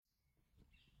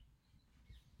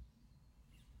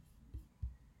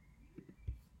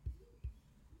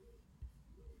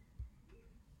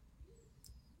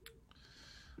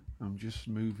I'm just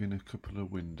moving a couple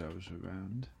of windows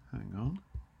around. Hang on.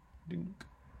 Dink,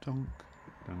 donk,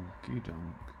 donkey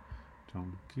donk.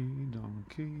 Donkey,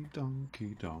 donkey,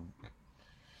 donkey donk.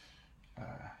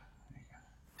 There you go.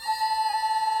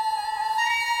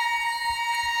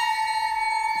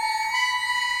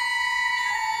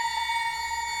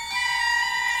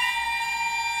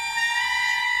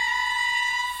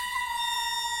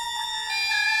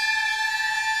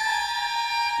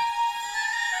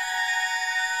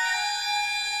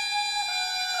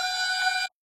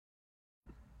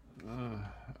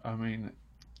 I mean,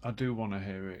 I do want to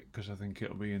hear it because I think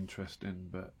it'll be interesting,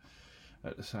 but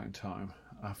at the same time,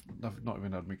 I've not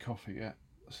even had my coffee yet,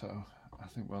 so I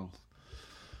think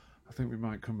we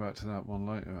might come back to that one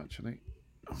later, actually.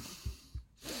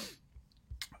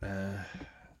 And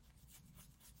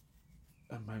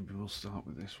maybe we'll start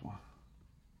with this one.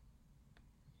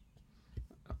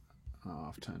 Oh,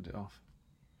 I've turned it off.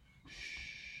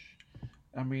 Shh.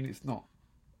 I mean, it's not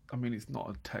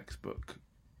a textbook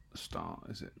start,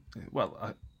 is it? Well,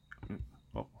 I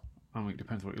mean, it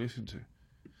depends what you listen to.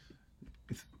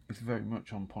 It's very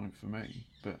much on point for me,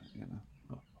 but you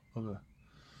know,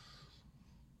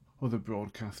 other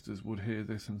broadcasters would hear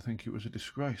this and think it was a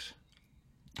disgrace.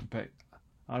 But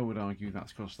I would argue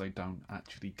that's because they don't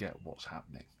actually get what's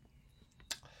happening.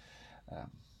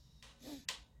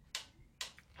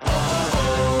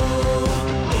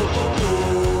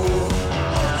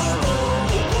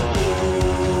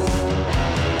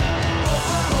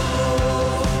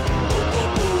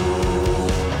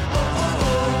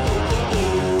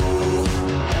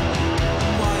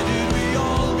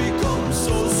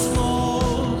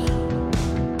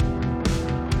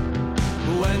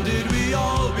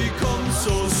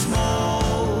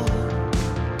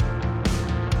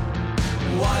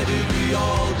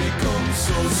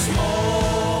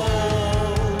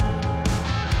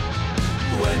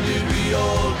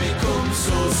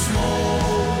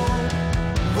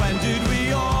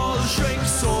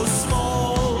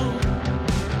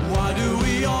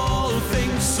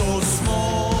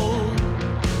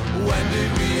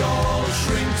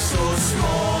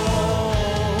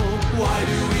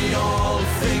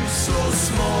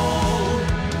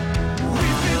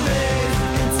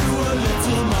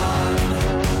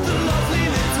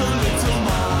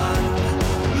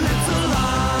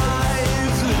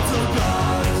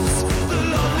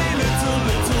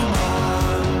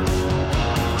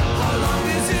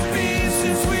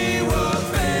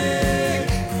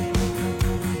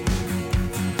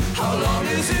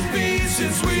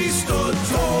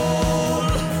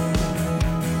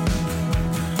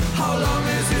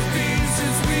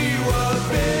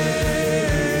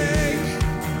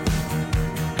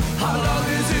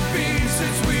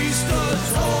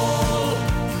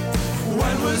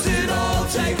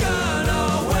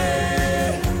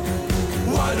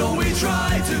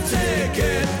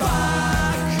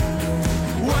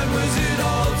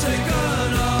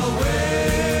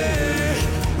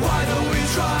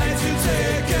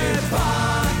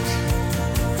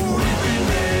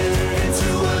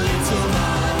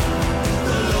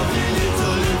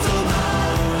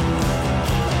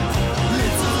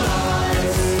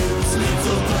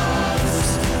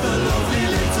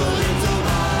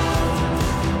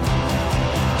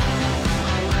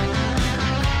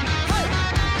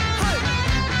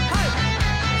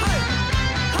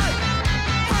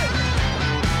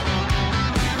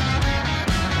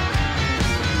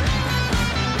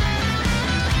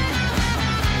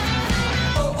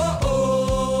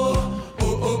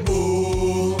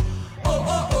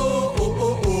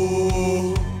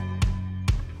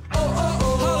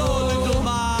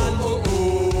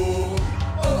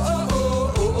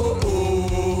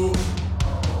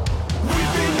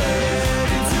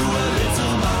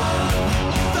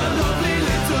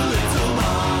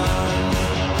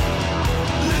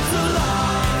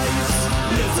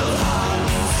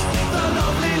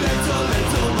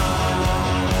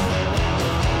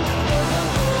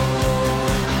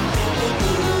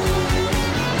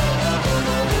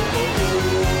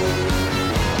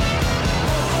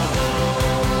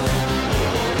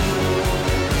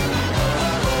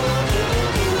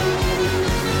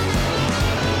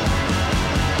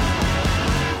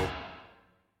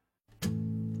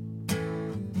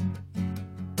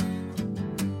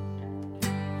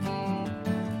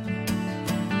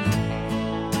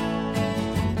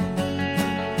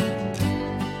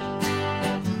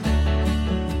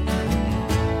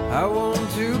 I want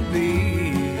to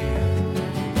be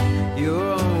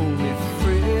your only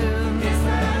friend. Is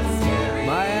that scary?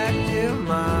 My active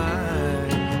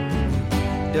mind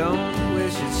don't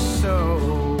wish it so.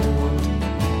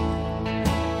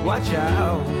 Watch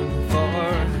out for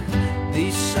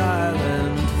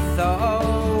silent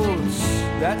thoughts.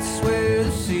 That's where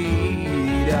the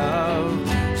seed of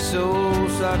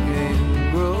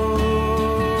soul-sucking grows.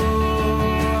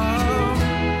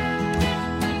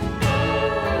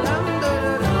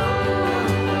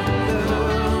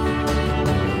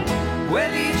 When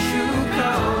each who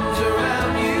comes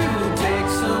around you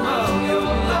takes some of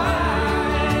your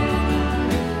life,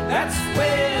 that's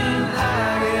when I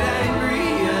get angry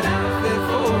and I feel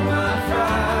for my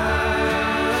pride.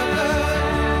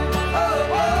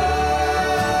 Oh, oh,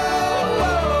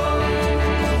 oh.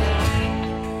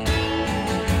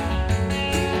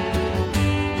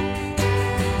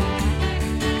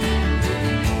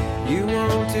 You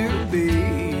want to be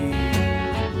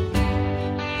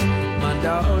my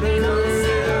daughter.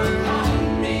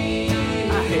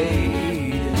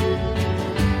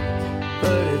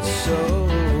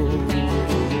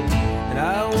 And I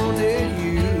wanted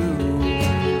you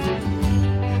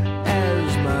as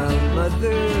my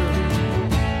mother,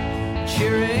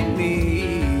 cheering me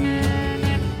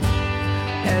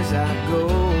as I go.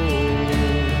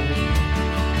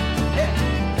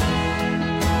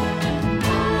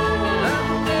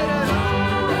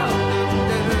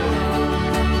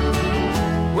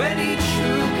 When each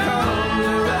who comes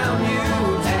around you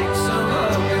takes some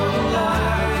of your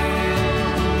life,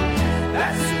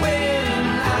 that's when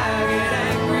I get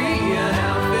angry and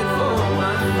I fit for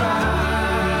my pride.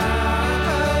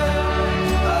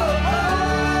 Oh, oh,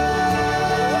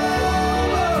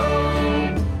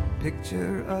 oh.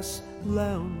 Picture us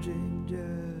lounging,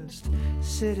 just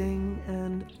sitting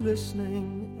and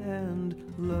listening and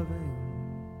loving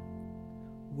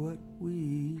what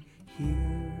we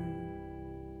hear.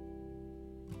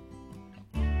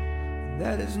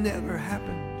 That has never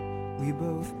happened. We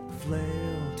both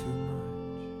flail too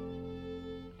much.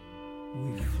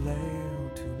 We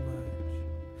flail too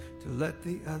much to let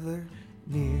the other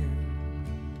near.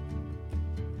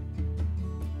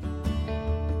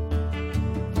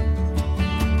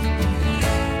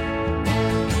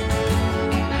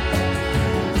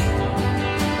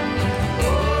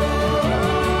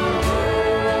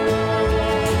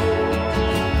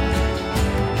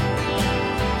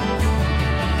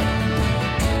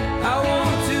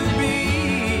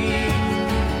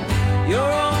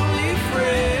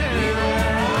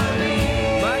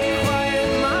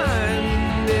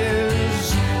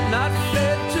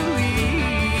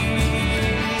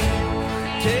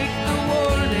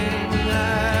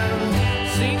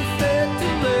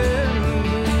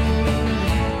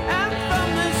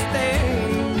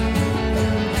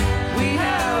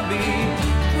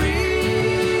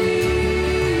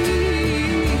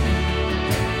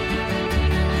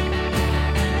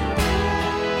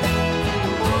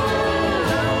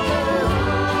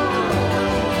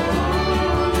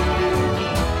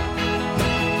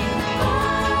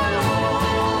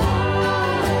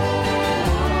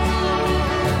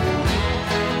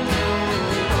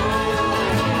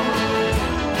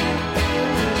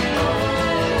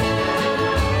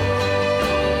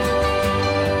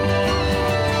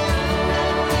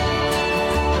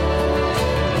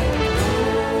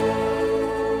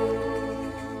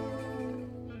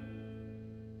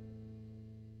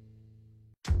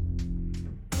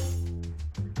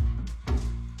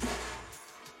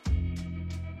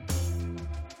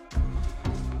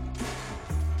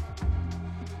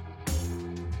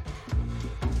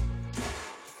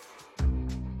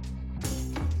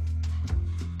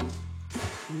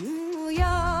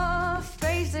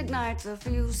 Ignites a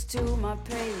fuse to my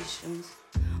patience.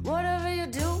 Whatever you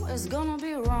do is gonna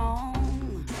be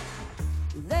wrong.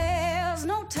 There's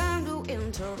no time to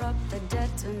interrupt the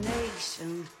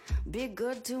detonation. Be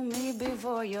good to me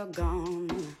before you're gone.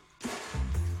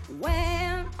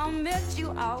 When I met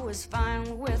you, I was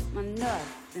fine with my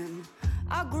nothing.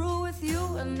 I grew with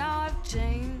you and now I've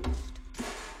changed.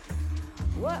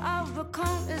 What I've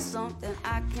become is something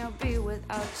I can't be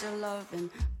without your loving.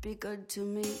 Be good to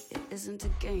me, it isn't a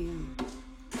game.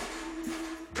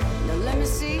 Now let me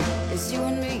see, it's you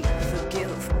and me.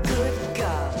 Forgive, good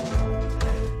God.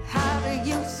 How do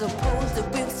you suppose that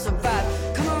we'll survive?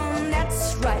 Come on,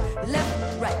 that's right,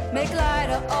 left, right. Make light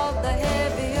of all the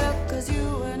heavier, 'cause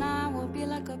you and I will be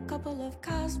like a couple of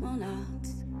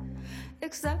cosmonauts.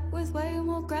 Except with way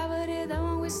more gravity than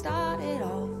when we started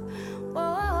off.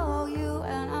 Oh, you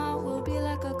and I will be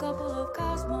like a couple of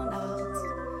cosmonauts.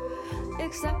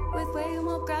 Except with way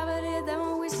more gravity than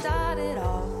when we started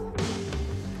off.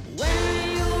 When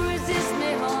you resist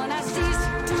me, hon, I cease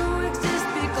to exist,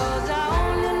 because I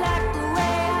only like the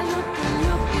way I look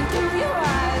into your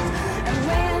eyes. And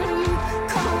when you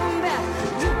come back,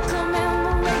 you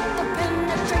commemorate the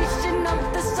penetration of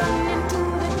the sun into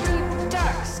the deep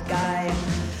dark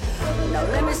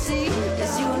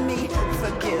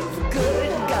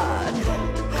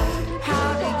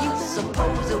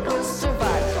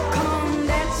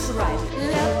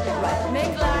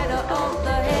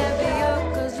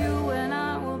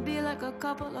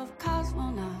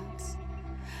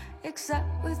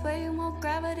except with way more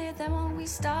gravity than when we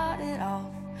started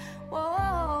off.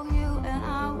 Whoa, you and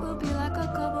I will be like a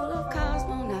couple of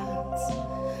cosmonauts,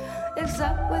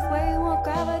 except with way more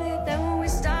gravity than when we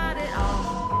started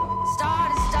off.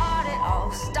 Started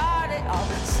off, started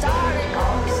off, started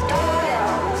off, started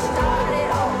off,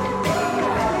 started off,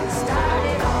 baby.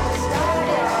 Started off,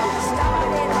 started off,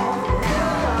 started off,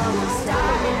 now.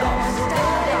 Started off,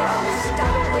 started off,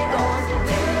 started off,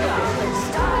 baby.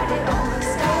 Started off,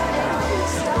 started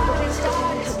off,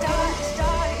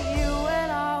 started. You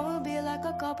and I will be like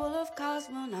a couple of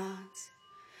cosmonauts,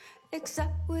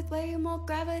 except with way more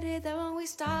gravity than when we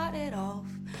started off.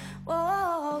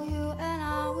 Whoa, you and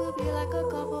I will be like a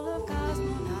couple of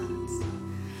cosmonauts,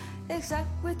 except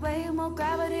with way more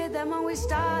gravity than when we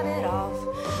started off.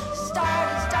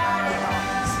 Started off, started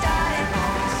off, started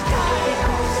off, started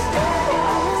off, started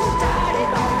off,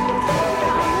 started off,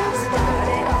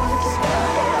 started off, started off,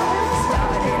 started off,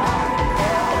 started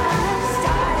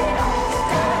off, started off,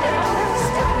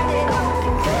 started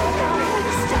off,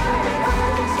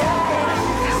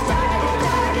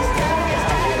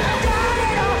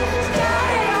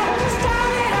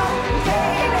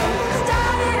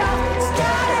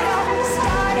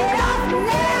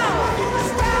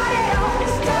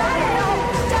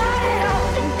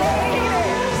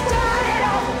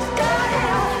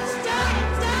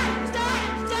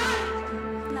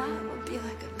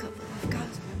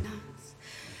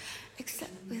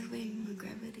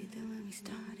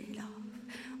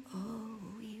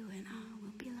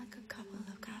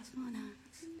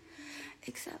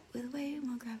 except with way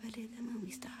more gravity than when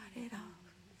we started off.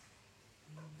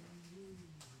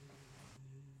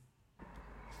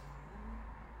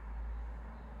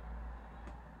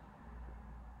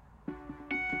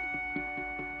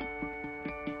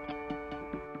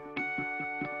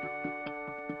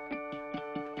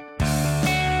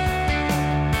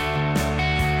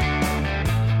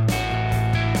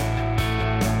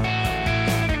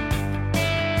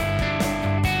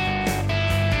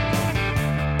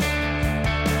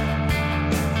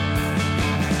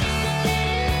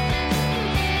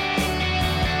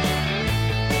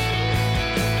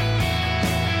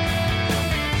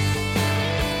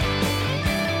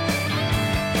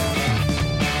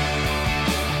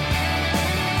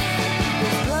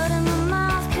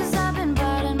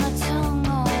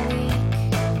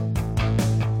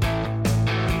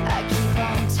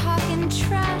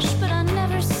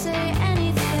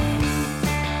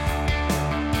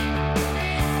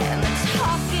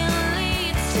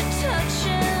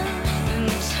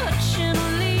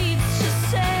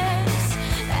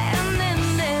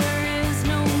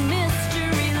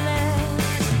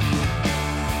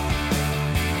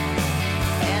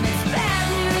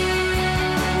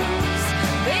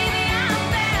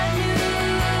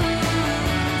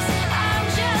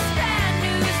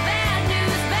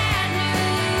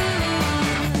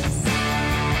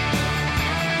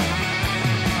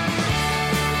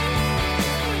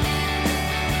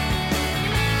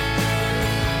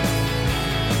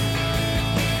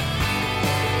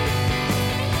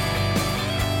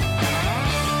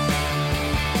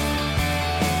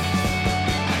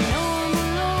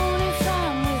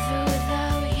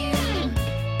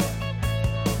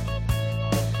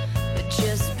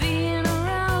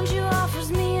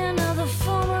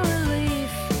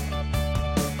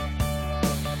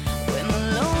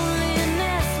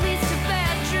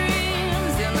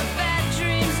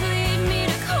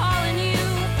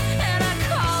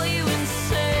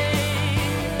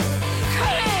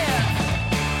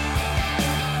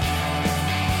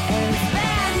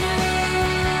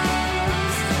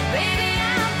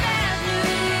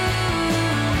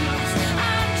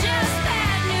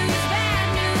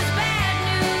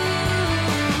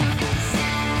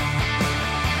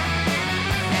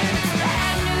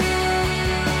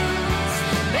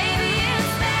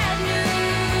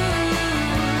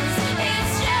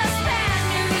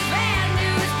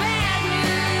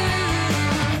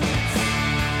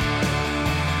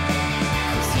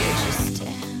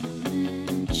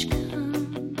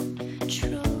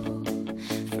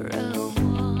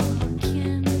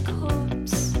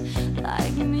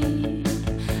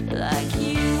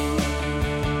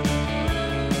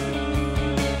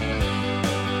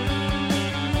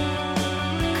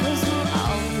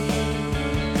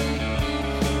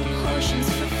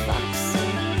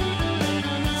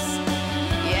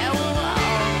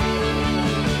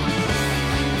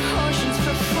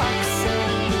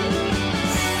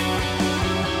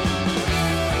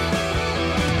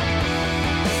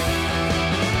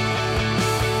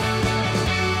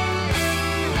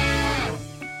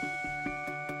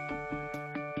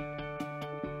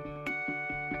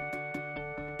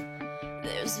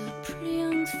 There's a pretty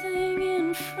young thing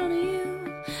in front of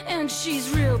you, and she's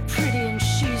real pretty and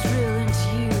she's real into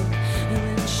you, and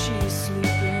then she's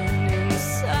sleeping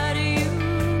inside of you.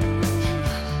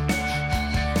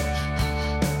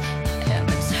 And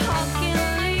the talking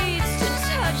leads to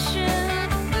touching,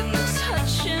 then the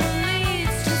touching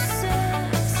leads to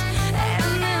sex,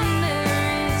 and then there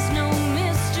is no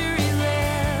mystery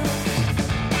left.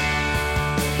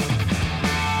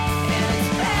 And it's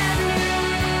bad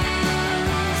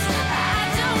news, I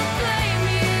don't blame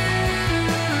you.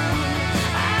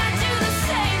 I do the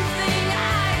same thing, I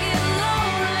get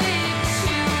lonely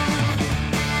too.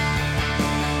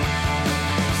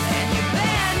 And your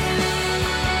bad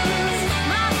news,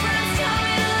 my friends tell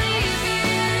me to leave you.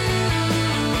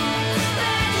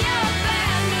 That you're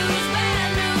bad news, bad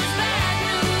news, bad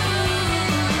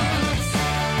news.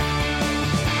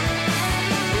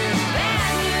 You're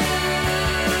bad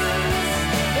news,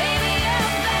 baby,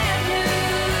 you're bad news.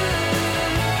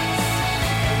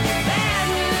 And you're bad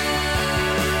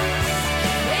news,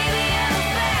 baby, you're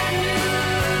bad news.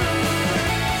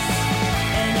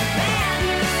 And you're bad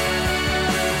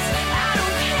news, I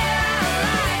don't care, I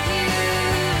like you.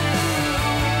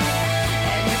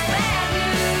 And you're bad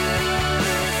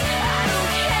news, I don't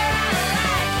care, I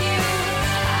like you.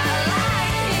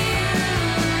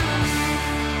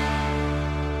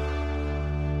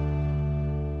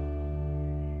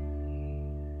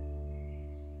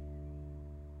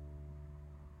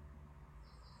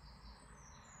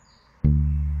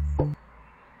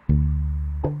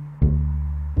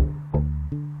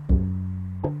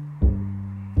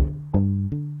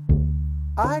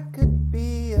 I could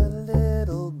be a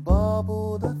little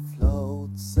bubble that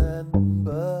floats and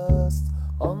bursts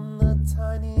on the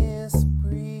tiniest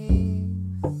breeze.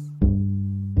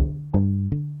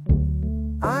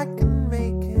 I can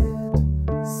make it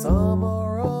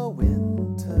summer or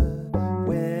winter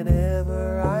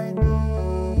whenever I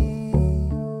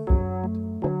need.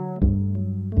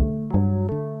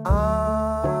 I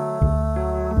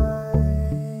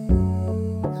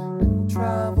can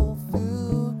travel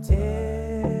through if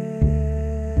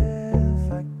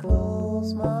I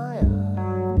close my eyes.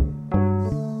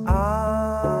 I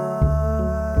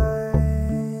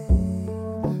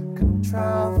can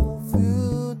travel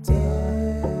through if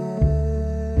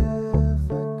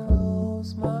I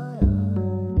close my eyes.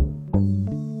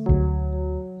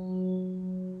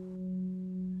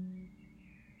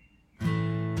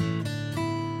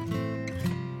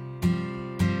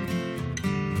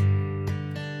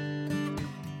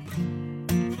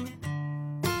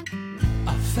 I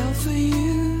fell for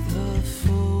you the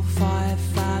full 5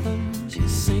 fathoms. You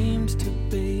seemed to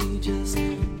be just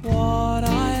what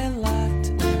I lacked,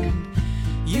 and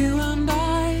you and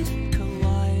I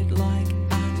collide like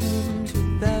atoms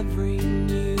with every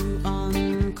new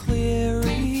unclear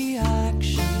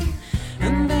reaction,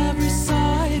 and every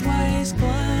sideways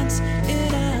glance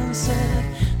it answered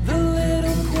the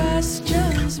little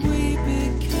questions we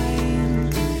became.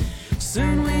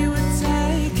 Soon we were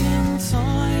taking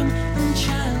time and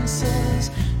chances.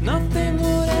 Nothing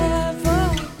would ever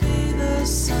be the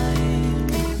same.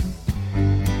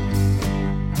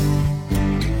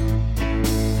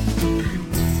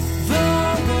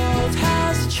 The world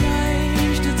has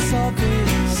changed, it's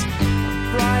obvious. A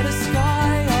brighter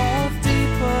sky of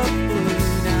deeper blue.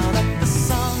 Now that the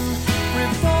sun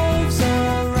revolves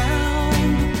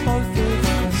around both of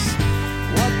us,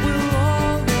 what will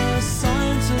all the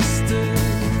scientists do?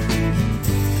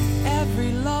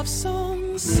 Every love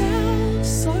song sounds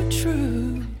so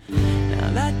true.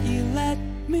 Now that you let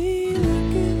me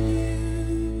look at you.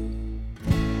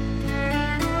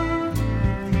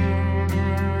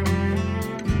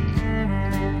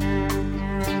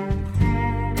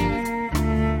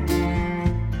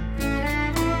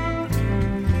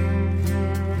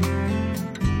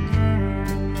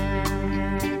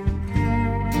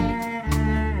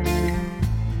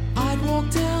 I'd walk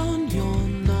down your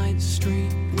night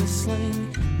street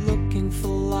whistling, looking for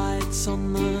lights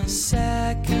on the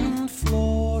second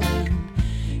floor,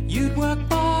 and you'd work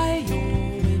by your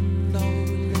window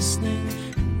listening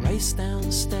and race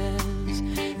downstairs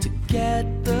to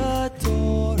get the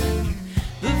door. And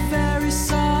the very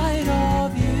sight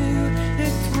of you,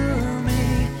 it threw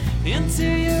me into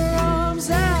your arms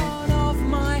out of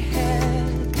my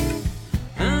head.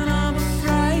 And I'm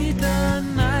afraid the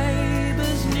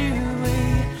neighbors knew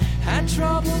we had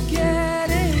trouble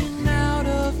getting out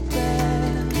of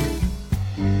bed.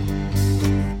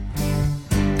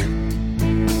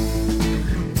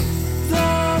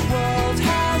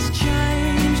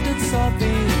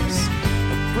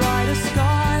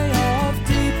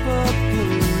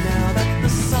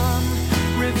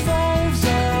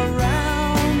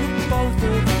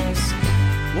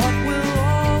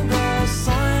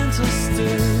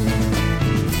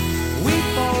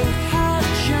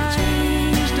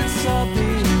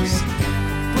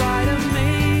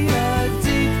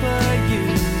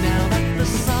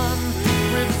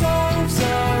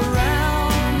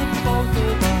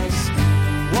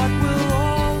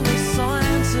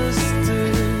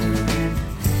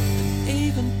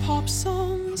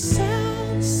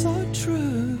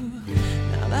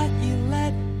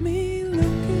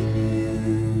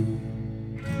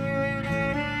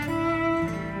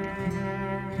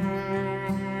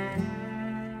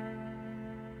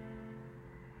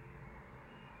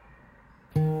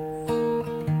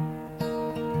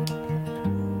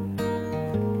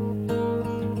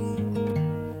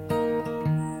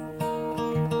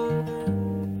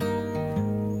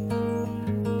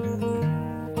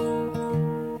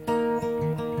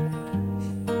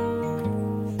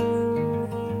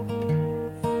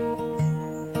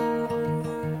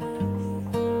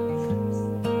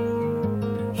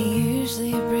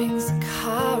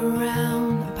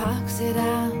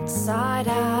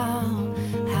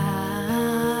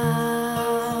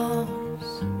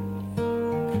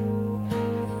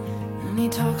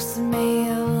 talks to me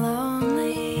of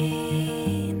loneliness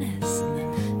and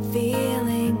the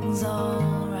feelings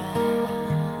alright.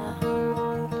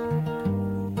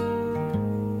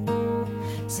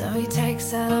 So he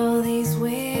takes out all these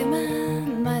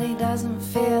women, but he doesn't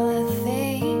feel a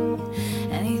thing.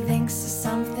 And he thinks there's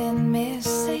something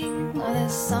missing, or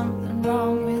there's something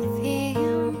wrong with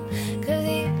him. 'Cause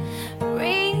he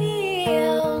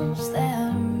reels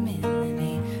them in and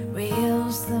he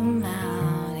reels them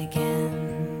out again.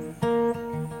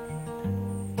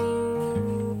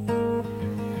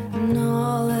 And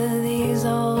all of these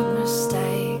old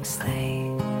mistakes,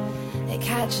 they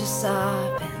catch us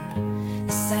up and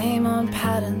the same old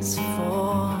patterns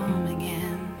form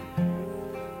again.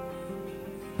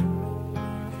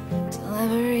 Till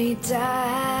every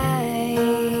day,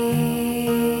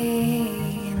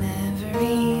 and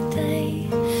every day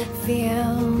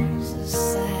feels the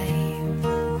same.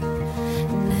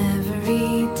 And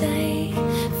every day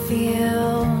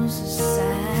feels the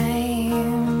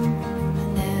same.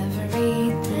 And every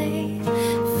day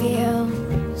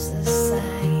feels the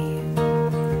same.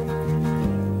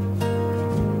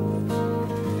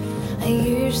 I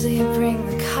usually bring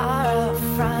the car up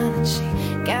front and she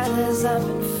gathers up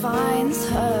and finds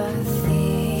her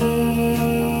things.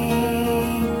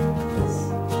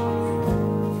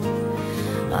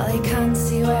 While he can't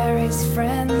see where his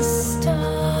friends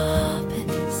stop and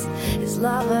his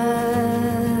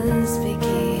lovers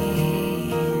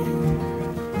begin.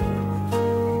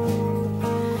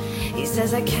 He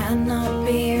says, I cannot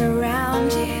be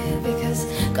around you because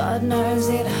God knows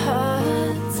it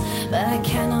hurts. But I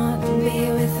cannot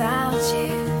be without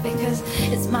you because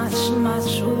it's much,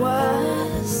 much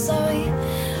worse. So he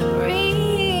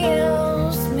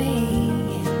reels me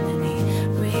in and he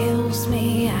reels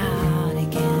me out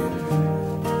again.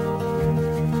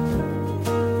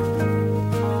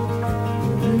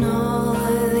 And all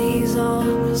of these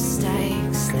old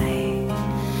mistakes,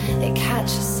 they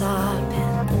catch us up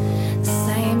and the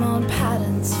same old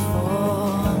patterns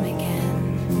form again.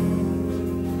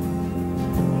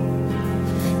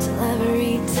 Till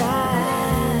every day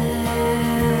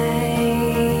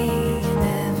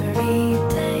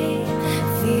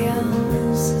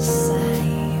feels the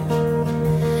same.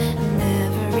 And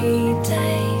every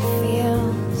day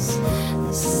feels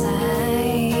the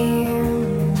same.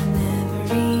 And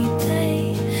every day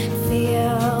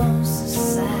feels the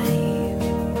same.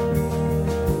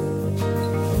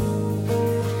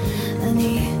 And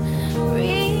he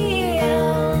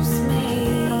reels me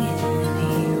and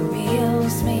he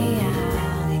reels me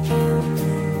out again.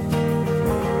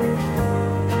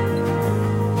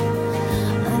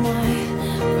 And I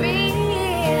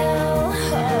reel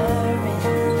her in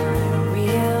and I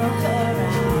reel her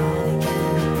out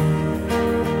again.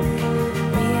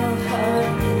 Reel her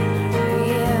in and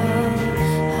reel her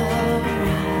out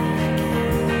again.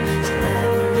 Till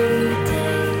every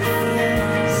day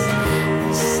feels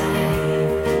the same.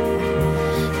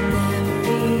 And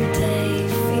every day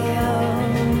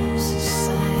feels the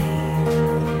same.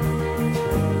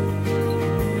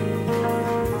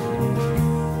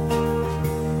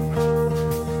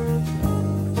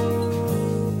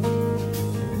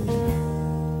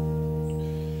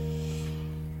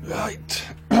 Right.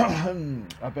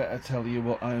 I better tell you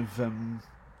what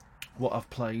I've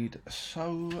played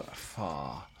so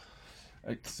far.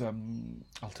 It's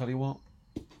I'll tell you what.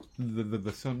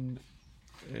 The sun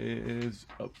is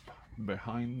up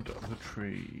behind the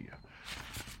tree.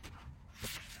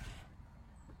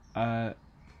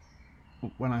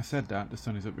 When I said that, the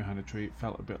sun is up behind the tree, it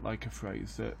felt a bit like a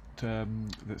phrase that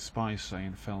spies say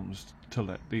in films to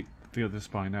let the other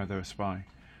spy know they're a spy.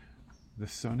 The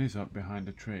sun is up behind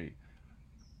a tree,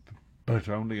 but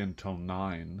only until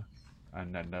 9,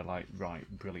 and then they're like, right,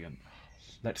 brilliant.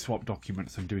 Let's swap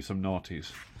documents and do some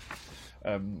naughties.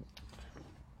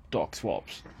 Doc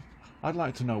swaps. I'd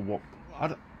like to know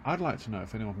I'd like to know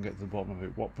if anyone can get to the bottom of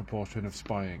it, what proportion of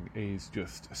spying is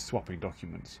just swapping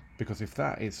documents. Because if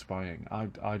that is spying,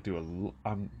 I'm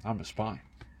a spy.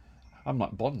 I'm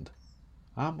like Bond.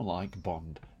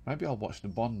 Maybe I'll watch the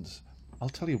Bonds. I'll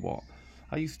tell you what.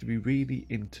 I used to be really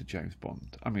into James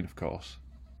Bond. I mean, of course.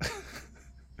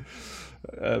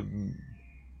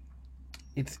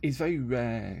 It's very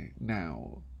rare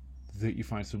now that you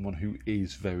find someone who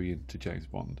is very into James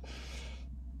Bond.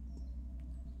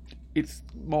 It's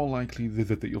more likely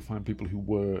that you'll find people who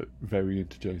were very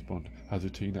into James Bond as a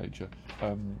teenager.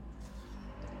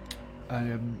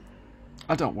 I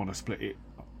don't want to split it.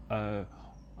 I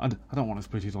don't want to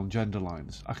split it on gender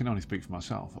lines. I can only speak for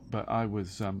myself. But I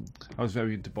was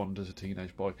very into Bond as a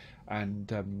teenage boy, and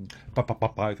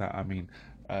by that I mean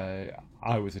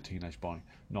I was a teenage boy.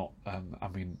 Not,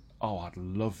 I'd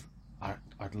love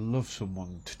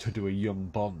someone to do a young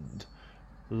Bond,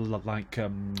 like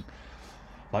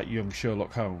young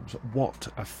Sherlock Holmes. What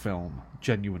a film!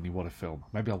 Genuinely, what a film.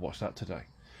 Maybe I'll watch that today.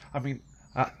 I mean,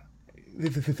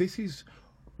 this is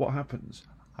what happens.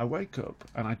 I wake up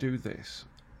and I do this,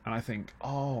 and I think,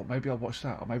 oh, maybe I'll watch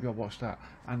that, or maybe I'll watch that.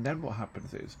 And then what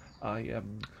happens is I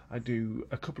do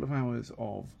a couple of hours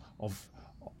of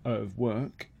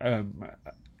work,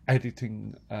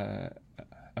 editing a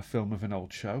film of an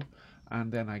old show,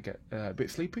 and then I get a bit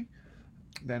sleepy.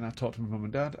 Then I talk to my mum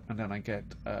and dad, and then I get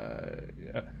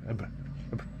a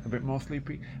bit more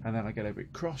sleepy, and then I get a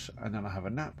bit cross, and then I have a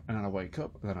nap, and then I wake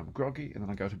up, and then I'm groggy, and then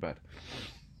I go to bed.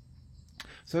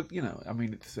 So,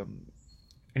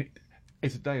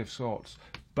 it's a day of sorts.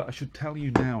 But I should tell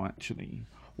you now, actually,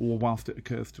 or whilst it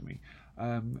occurs to me,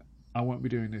 I won't be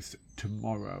doing this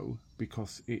tomorrow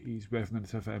because it is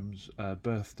Resonance FM's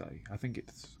birthday. I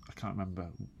can't remember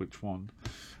which one.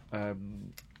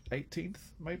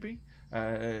 18th, maybe?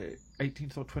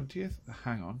 18th or 20th?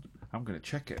 Hang on. I'm going to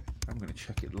check it. I'm going to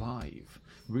check it live.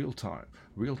 Real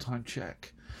time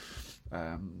check.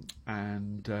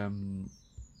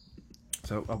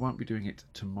 So I won't be doing it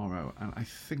tomorrow, and I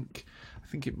think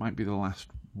it might be the last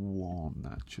one,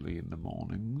 actually, in the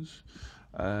mornings.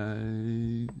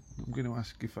 I'm going to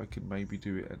ask if I can maybe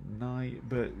do it at night,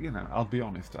 but I'll be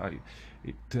honest.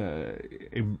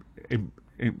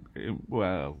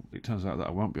 Well, it turns out that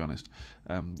I won't be honest.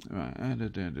 Oh,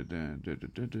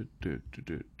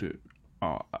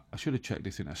 I should have checked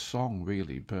this in a song,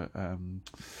 really, but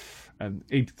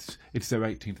it's their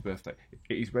 18th birthday.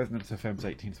 It is Resonance FM's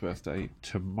 18th birthday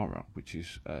tomorrow, which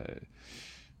is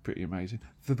pretty amazing.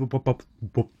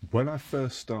 When I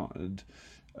first started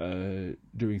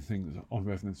doing things on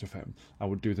Resonance FM, I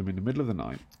would do them in the middle of the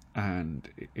night, and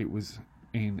it was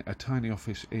in a tiny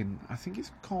office in, I think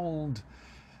it's called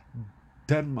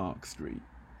Denmark Street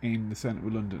in the centre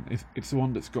of London. It's the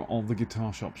one that's got all the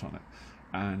guitar shops on it,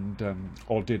 and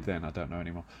or did then, I don't know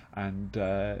anymore. And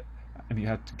you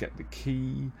had to get the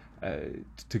key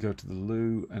to go to the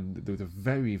loo, and there was a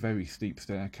very, very steep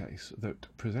staircase that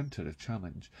presented a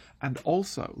challenge. And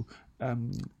also, I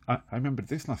remembered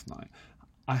this last night,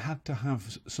 I had to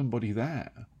have somebody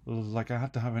there, like I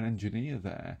had to have an engineer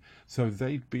there, so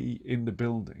they'd be in the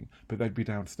building, but they'd be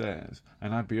downstairs,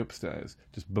 and I'd be upstairs,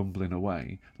 just bumbling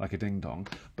away like a ding-dong.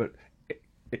 But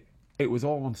it was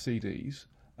all on CDs.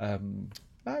 It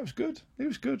was good. It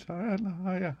was good. I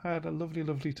had a lovely,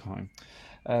 lovely time.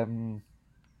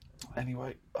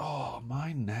 Anyway,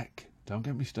 my neck. Don't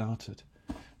get me started.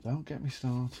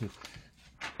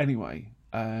 Anyway,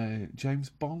 James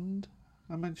Bond.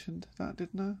 I mentioned that,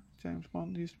 didn't I? James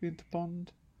Bond used to be into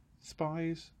Bond.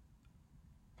 Spies.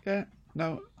 Yeah,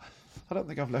 no, I don't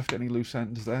think I've left any loose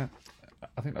ends there.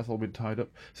 I think that's all been tied up.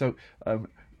 So,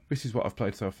 this is what I've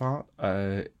played so far,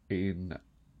 in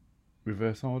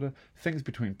reverse order. Things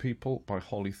Between People by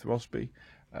Holly Throsby,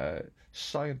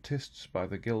 Scientists by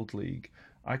the Guild League,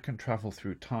 I Can Travel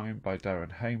Through Time by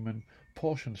Darren Hayman,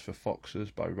 Portions for Foxes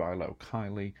by Rilo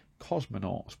Kiley,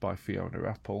 Cosmonauts by Fiona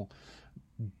Apple,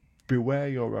 Beware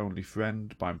Your Only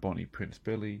Friend by Bonnie Prince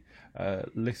Billy,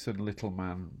 Listen Little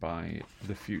Man by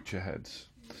The Future Heads.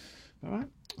 Alright,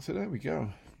 so there we go.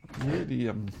 Really,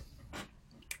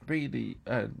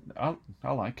 I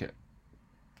like it.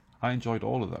 I enjoyed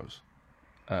all of those.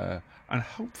 And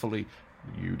hopefully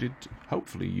you did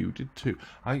too.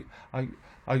 I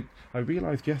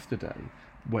realised yesterday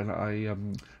when I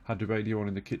had the radio on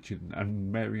in the kitchen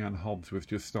and Mary Ann Hobbs was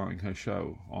just starting her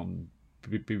show on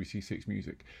BBC Six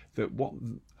Music, that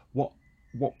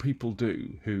what people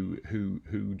do who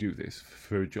do this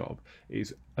for a job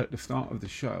is at the start of the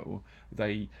show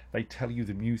they tell you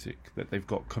the music that they've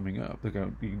got coming up. They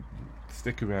go, you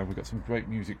stick around, we've got some great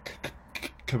music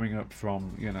coming up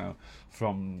from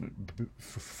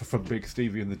Big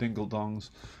Stevie and the Dingle Dongs,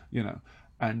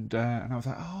 and I was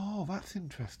like, oh, that's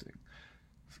interesting.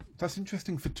 That's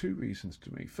interesting for two reasons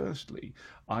to me. Firstly,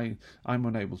 I'm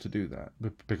unable to do that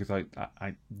because I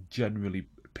generally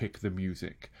pick the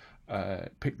music,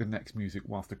 pick the next music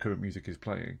whilst the current music is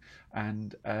playing.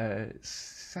 And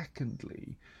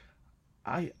secondly,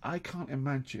 I can't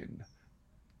imagine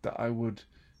that I would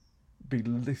be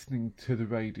listening to the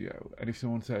radio and if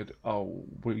someone said, oh,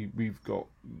 we've got,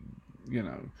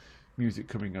 music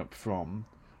coming up from,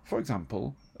 for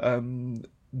example,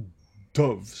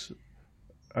 Doves,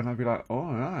 and I'd be like, oh,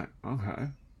 all right, okay.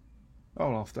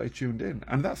 Oh, I'll stay tuned in.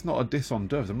 And that's not a diss on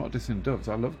Doves. I'm not dissing Doves.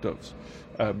 I love Doves.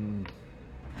 I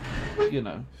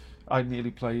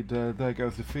nearly played There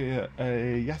Goes the Fear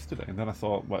yesterday, and then I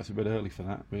thought, well, it's a bit early for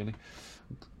that, really.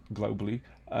 globally.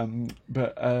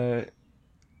 But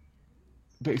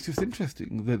it's just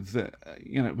interesting that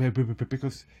you know,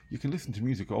 because you can listen to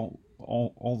music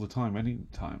all the time, any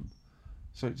time.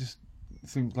 So it just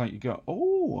seems like you go,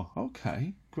 oh,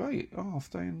 okay, great. Oh, I'll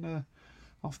stay in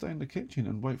the kitchen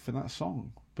and wait for that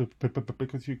song,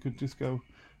 because you could just go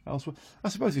elsewhere. I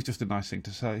suppose it's just a nice thing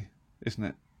to say, isn't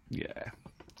it? Yeah.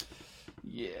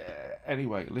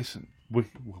 Anyway, listen,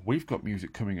 we've got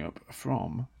music coming up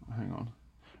from. Hang on.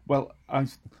 Well,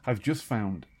 I've just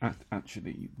found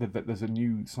actually that there's a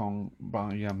new song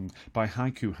by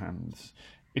Haiku Hands.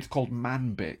 It's called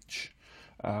Man Bitch.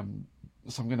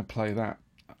 So I'm going to play that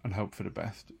and hope for the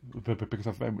best, because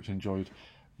I've very much enjoyed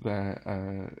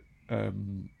their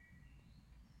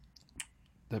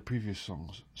previous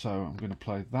songs. So I'm going to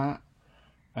play that,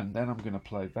 and then I'm going to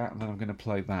play that, and then I'm going to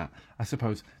play that. I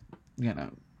suppose, you know,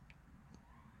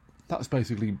 that's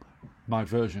basically my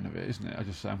version of it, isn't it? I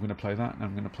just say I'm going to play that, and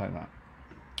I'm going to play that,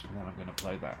 and then I'm going to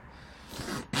play that.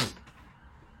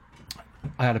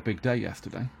 I had a big day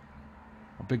yesterday,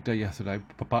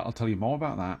 but I'll tell you more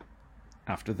about that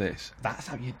after this. That's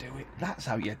how you do it. That's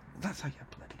how you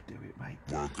bloody do it, mate.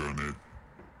 Work on it.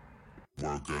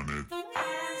 Work on it.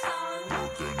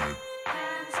 Work on it.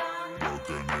 Work on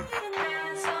it. Work on it.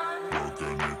 Work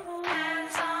on it.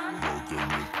 Work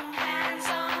on it.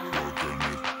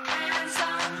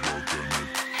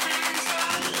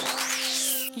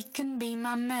 You can be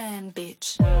my man,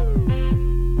 bitch.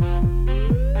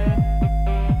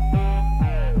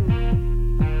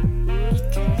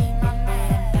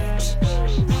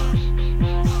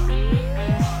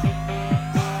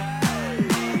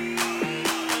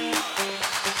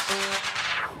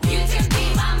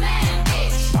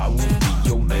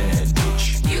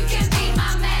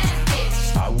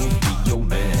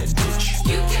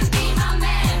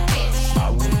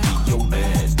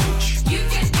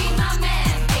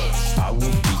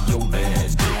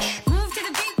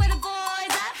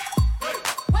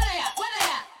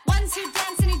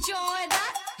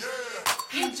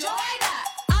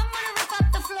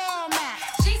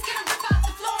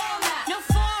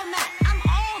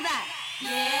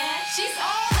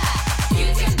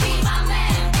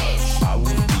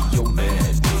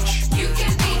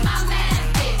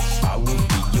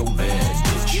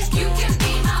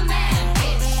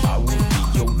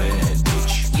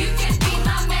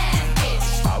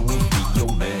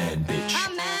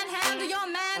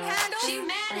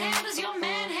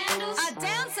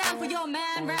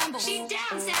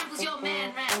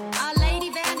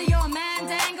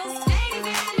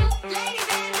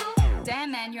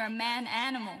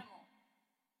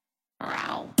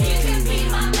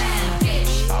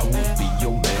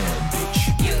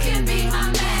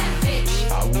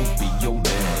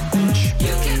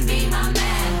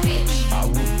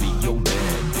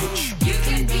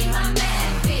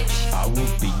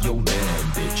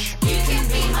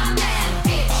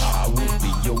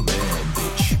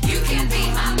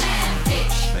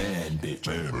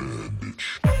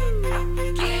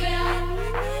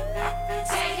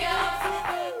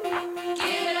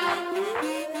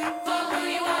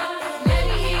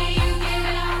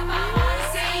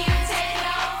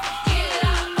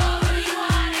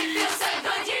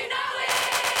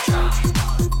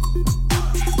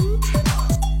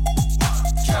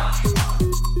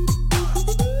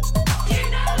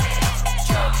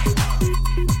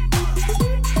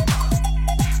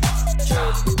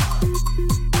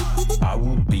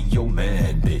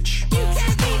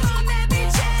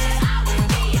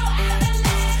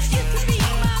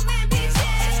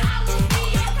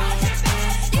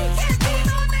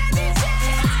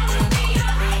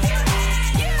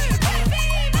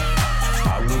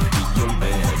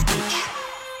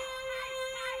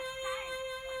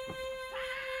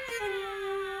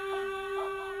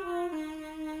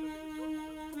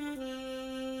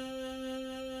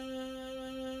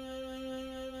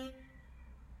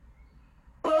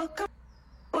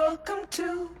 Welcome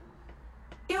to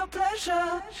your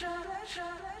pleasure.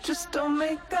 Just don't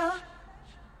make a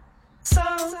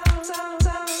sound.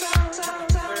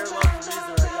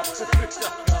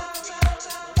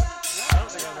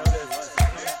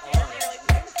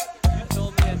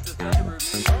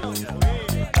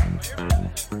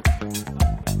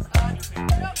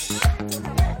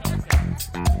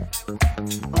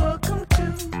 Welcome to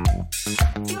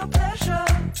your pleasure.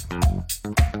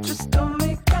 Just don't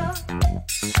make a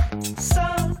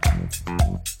sound.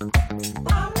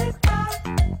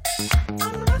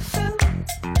 I'm laughing.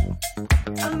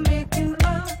 I'm making a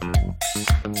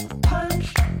punch.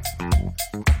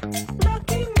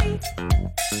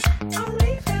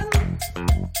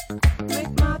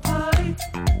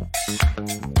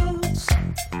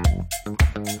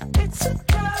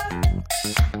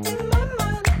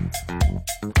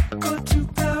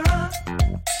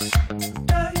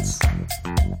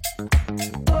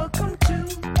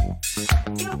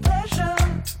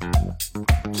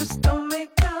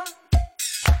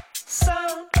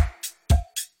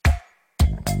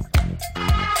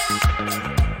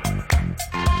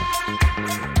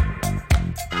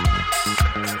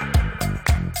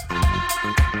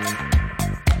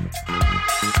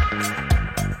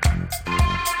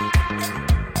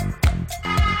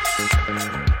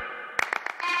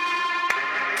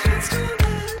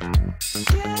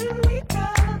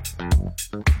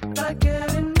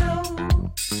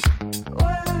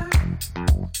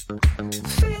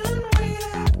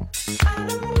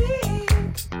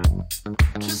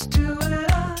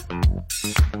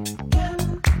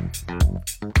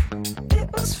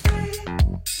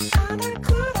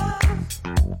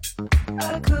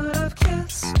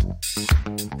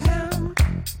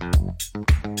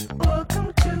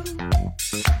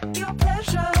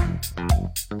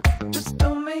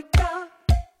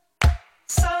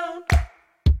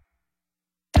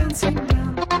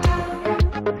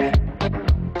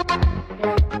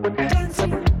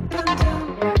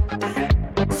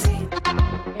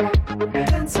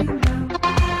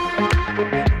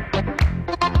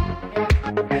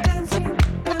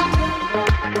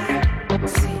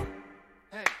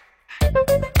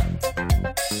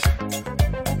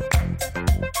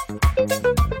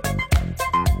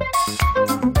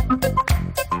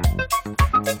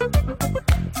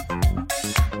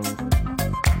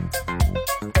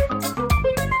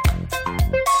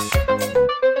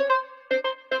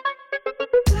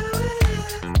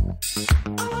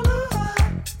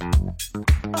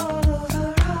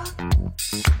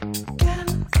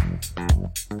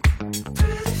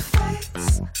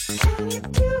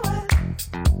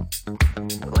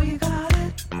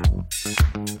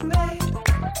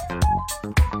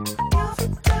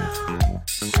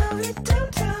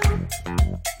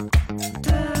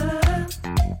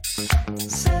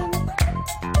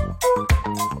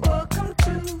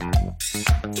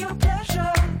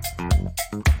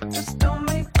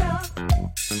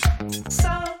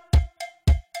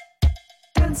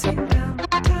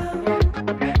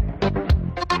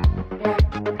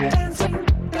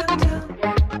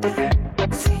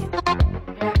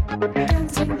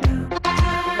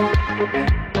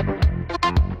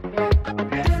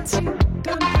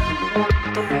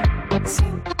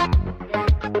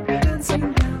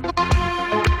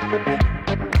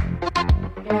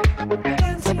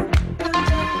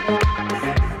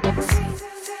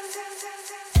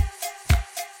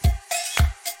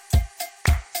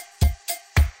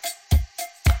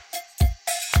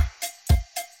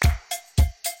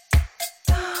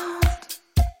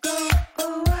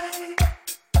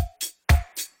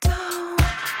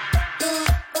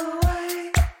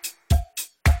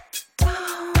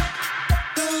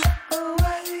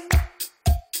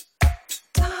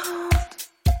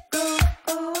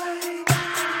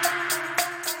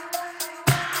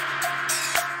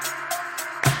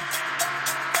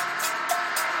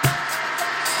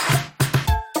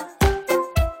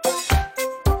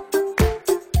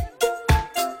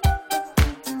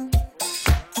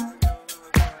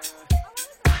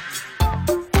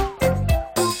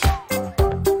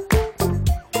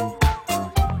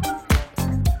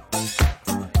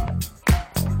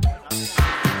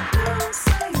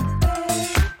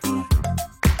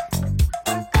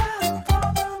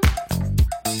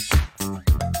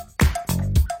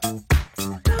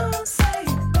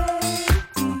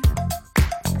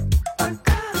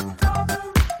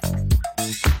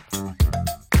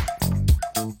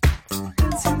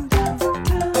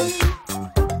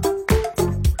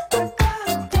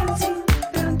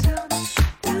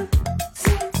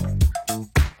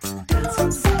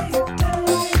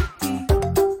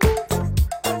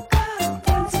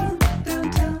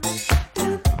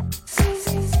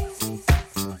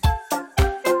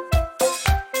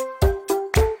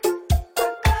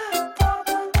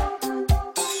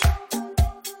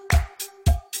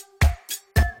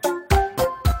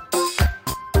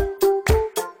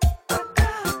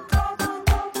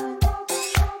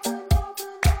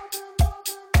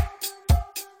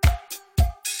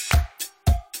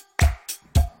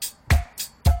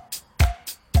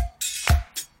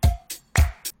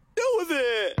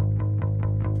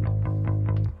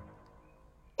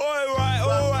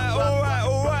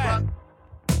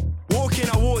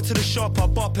 shop, I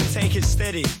bop and take it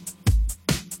steady.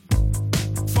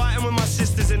 Fighting with my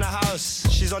sisters in the house,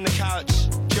 she's on the couch,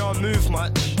 she don't move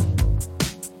much.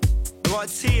 I got a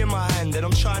tea in my hand and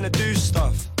I'm trying to do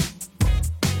stuff.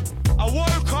 I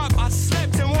woke up, I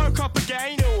slept and woke up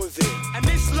again. Deal with it. And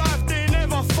this life didn't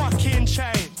ever fucking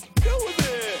change. Deal with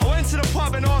it. I went to the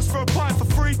pub and asked for a pint for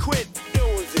 £3.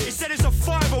 Deal with it. He said it's a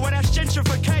fiver, well that's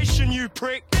gentrification, you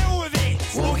prick. Deal with it.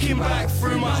 Walking back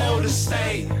through my old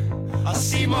estate, I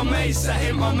see my mates that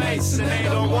hit my mates and they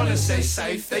don't wanna stay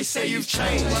safe. They say you've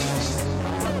changed.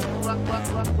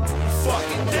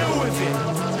 Fucking deal with it.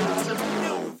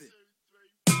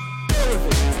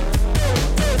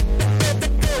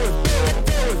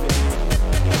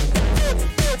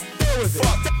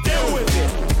 Fuck, deal with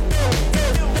it.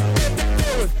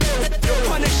 You're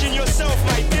punishing yourself,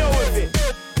 mate, deal with it.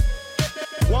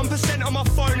 1% on my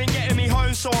phone ain't getting me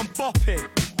home, so I'm bopping.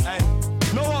 Hey,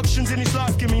 no options in this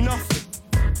life give me nothing.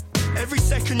 Every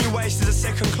second you waste is a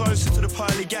second closer to the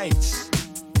pearly gates.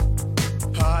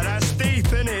 Ah, that's deep,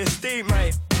 innit? It's deep,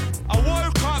 mate. I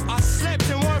woke up, I slept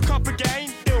and woke up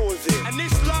again. Deal with it. And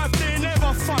this life didn't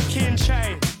ever fucking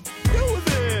change. Deal with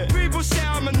it. People say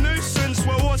I'm a nuisance,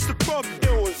 well what's the problem?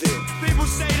 Deal with it. People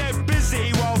say they're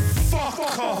busy, well fuck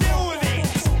off. Deal with it.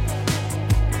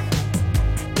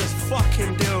 Just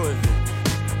fucking deal with it.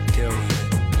 Deal with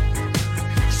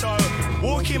it. So,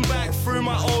 walking back through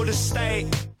my old estate,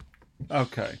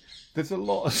 Okay. There's a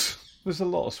lot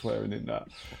of swearing in that.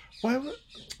 Well,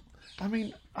 I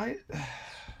mean,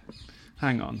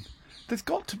 hang on. There's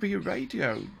got to be a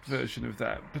radio version of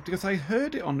that because I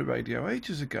heard it on the radio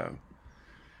ages ago,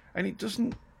 and it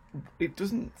doesn't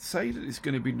say that it's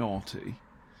going to be naughty.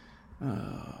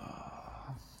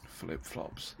 Flip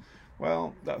flops.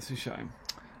 Well, that's a shame.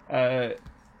 That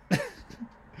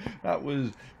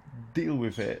was Deal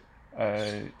With It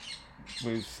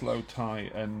with Slow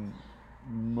Tie and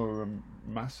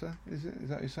Muramasa. Is that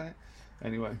how you say it?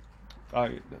 Anyway,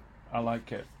 I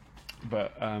like it,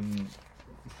 but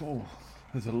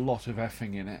there's a lot of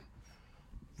effing in it.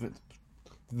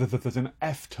 There's an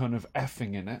F ton of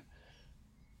effing in it.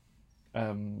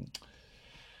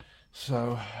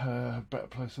 So better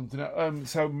play something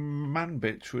else. So Man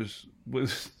Bitch was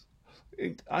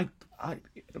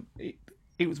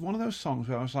it was one of those songs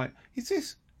where I was like, is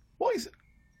this, what is,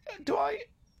 do I,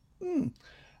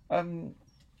 and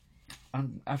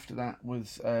after that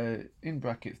was in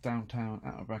brackets Downtown,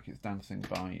 out of brackets Dancing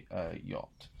by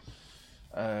Yacht.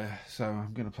 So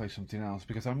I'm going to play something else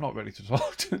because I'm not ready to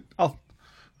talk.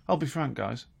 I'll be frank,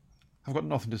 guys. I've got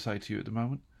nothing to say to you at the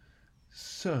moment.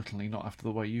 Certainly not after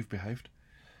the way you've behaved.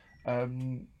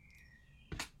 I'm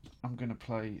going to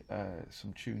play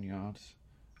some tune yards.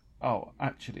 Oh,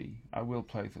 actually, I will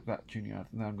play that tune yard,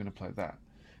 and then I'm going to play that,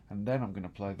 and then I'm going to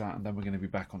play that, and then we're going to be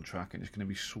back on track, and it's going to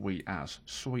be sweet as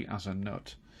a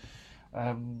nut.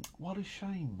 What a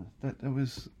shame that there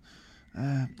was.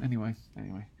 Anyway.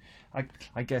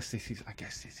 I guess this is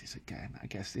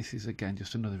again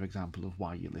just another example of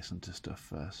why you listen to stuff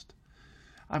first.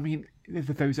 I mean,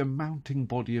 there's a mounting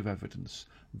body of evidence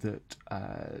that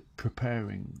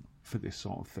preparing for this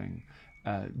sort of thing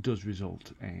does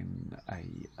result in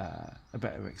a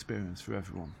better experience for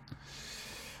everyone.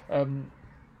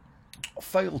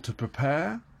 Fail to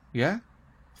prepare, and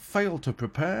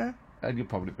you'll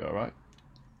probably be all right.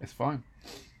 It's fine.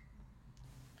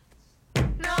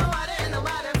 No water in the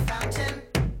water fountain.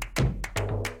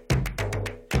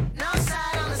 No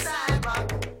side on the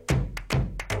sidewalk.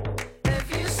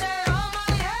 If you say, oh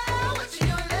my hell, what you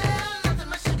doing there? Nothing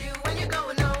much to do when you're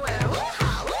going nowhere.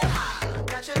 Woo-ha, woo-ha.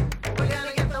 Gotcha. We're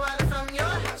gonna get the water from your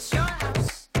house, your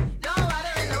house. No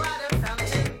water in the water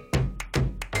fountain.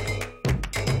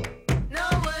 No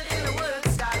wood in the wood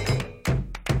stock.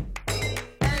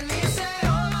 And you say,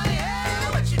 oh my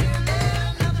hell, what you doing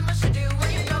there? Nothing much to do when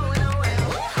you're going nowhere.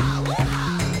 Woo-ha, woo-ha.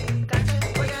 Gotcha.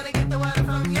 We're gonna get the water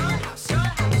from your house, your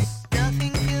house.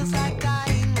 Nothing feels like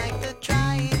dying, like the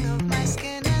drying of my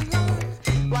skin and lawn.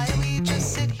 Why we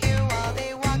just sit here while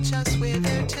they watch us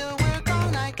wither till we're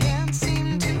gone? I can't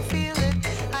seem to feel it.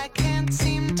 I can't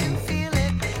seem to feel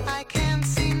it. I can't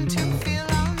seem to feel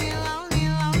on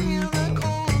you, the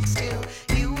cold steel.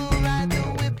 You will ride the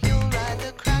whip, you'll ride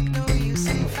the crack. No use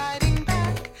in fighting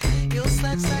back. You'll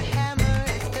sledge the hammer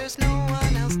if there's no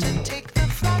one else to take the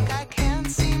flak. I can't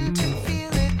seem to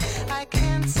feel it. I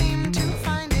can't seem to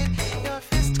find it. Your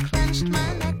fist clenched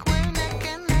my neck. Where neck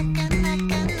and neck and neck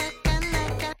and neck and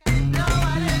neck and no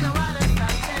water in the water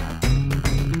fountain.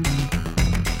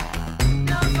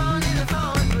 No phone in the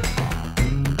phone booth.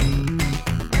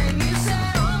 And you say,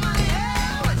 oh my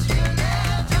hell, what you doing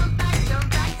there? Jump back,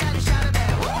 daddy shot a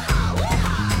bear. Woo-ha,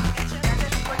 woo-ha. Gotcha.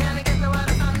 We're gonna get the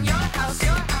water from your house,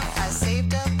 your house. I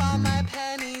saved up all my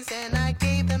pennies and I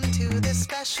gave them to this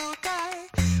special guy.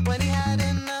 When he had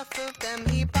enough of them,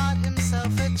 he bought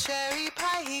himself a cherry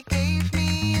pie. He gave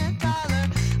me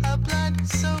 $1, a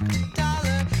blood-soaked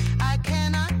dollar. I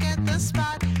cannot get the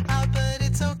spot out, but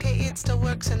it's okay, it still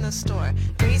works in the store.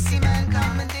 Greasy man,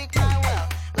 come and dig my well.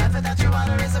 Life without your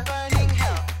water is a burning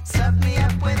hell. Stuff me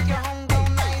up with your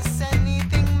homegrown ice.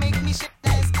 Anything make me shit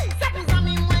nice. Something's on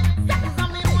me wet.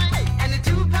 And a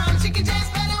 2-pound chicken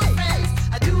tastes better with friends.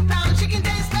 A 2-pound chicken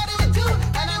tastes better with two.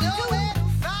 And I know where to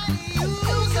find you.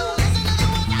 So listen to the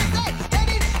words I say. Let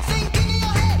it sink into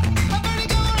your head. My birdie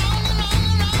go round and round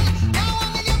and round. Now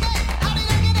I'm in your bed. How did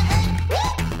I get ahead? Woo!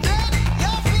 Run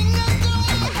your fingers through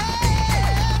my hair.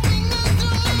 Fingers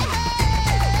through my hair.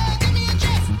 Give me a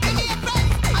kiss. Give me a breath.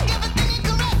 I'll give a thing a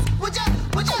caress. Would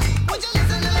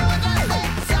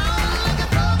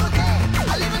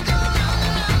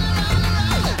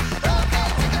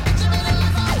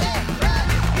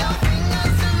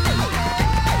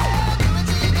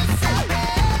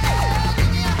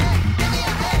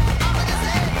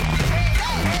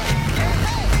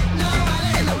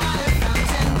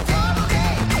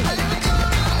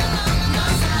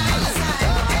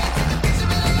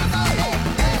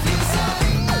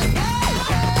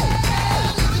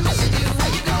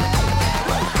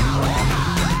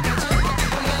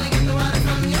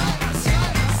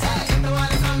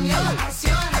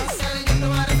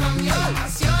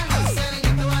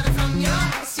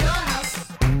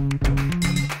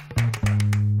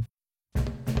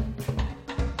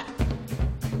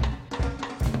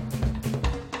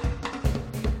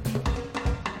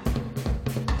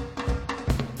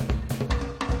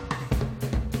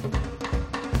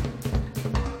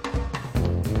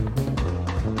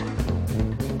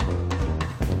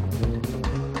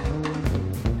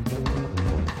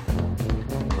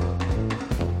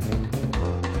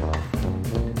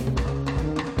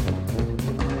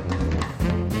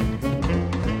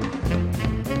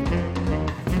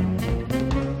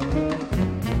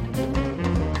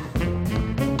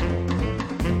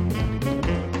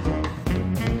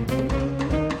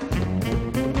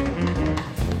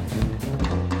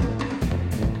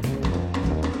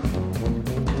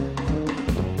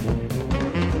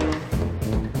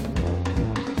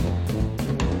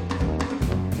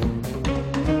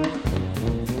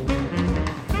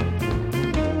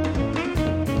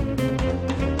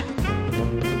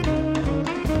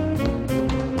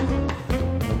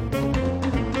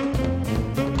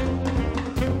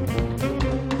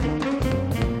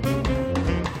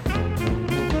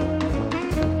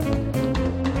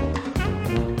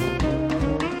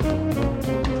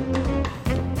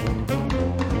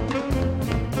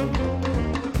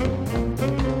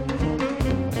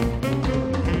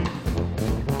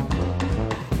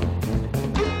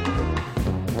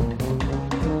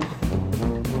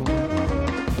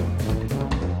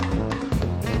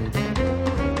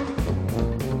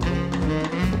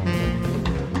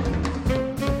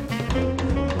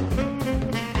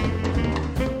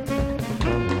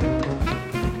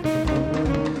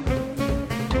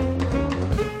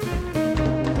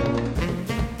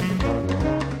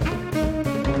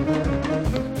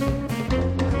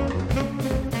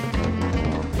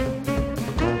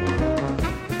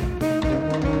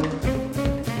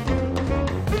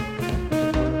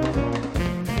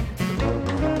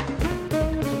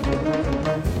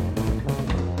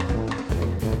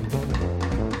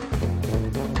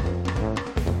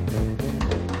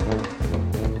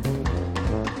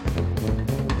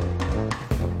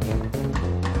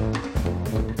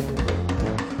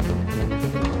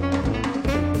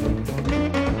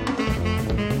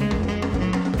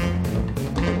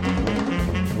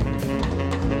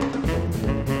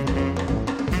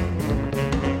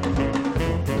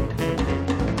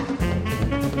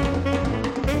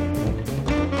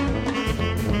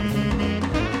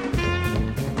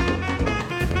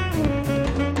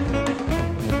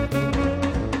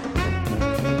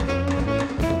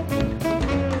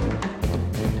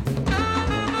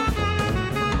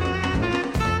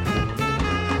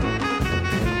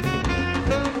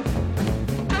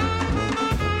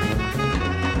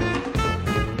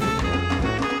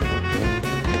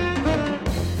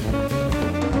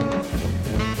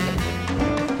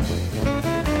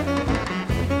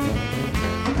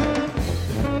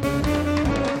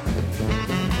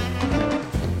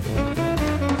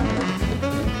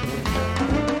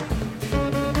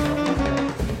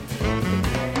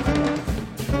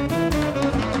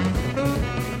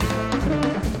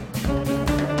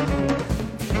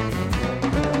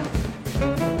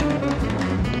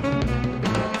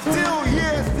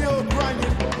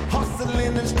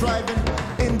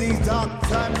these dark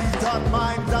times, these dark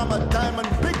minds, I'm a diamond.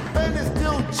 Big Ben is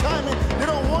still chiming. They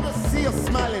don't want to see us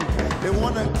smiling. They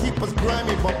want to keep us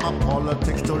grimy, but my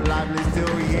politics still lively.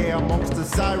 Still here amongst the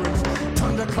sirens.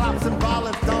 Thunderclaps and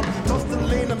violence down Tustin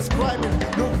Lane, I'm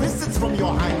scribing. No visits from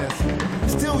your highness.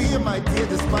 Still here, my dear,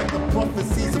 despite the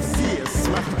prophecies of seers.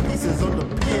 Smash the pieces on the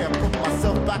pier, put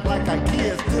myself back like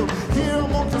IKEA. Still here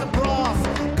amongst the brass.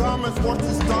 Garments watch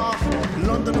the stars.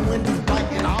 London wind is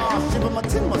biting arse. Shiver my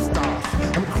tin mustache.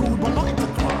 I'm crude but not into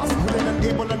class. Willing and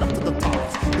able enough to the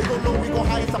task. They go low, we go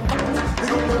high, it's a fact. They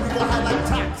go low, we go high like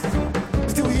tax.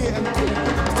 Still here and cool.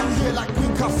 Still here like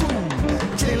Queen Kassoon.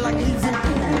 Chilling like leaves in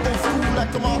pool. Old school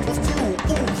like tomatoes stew.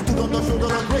 Ooh, stood on the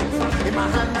shoulders of grapes. In my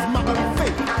hands, matter of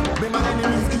faith. Made my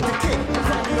enemies eat the cake.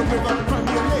 Cry me a river, cry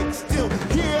me a lake. Still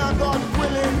here, God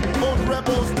willing. Old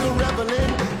rebels still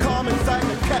reveling. Calm inside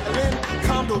the kettling.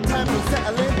 Calm though time will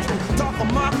settle in. Darker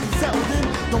marks settled in.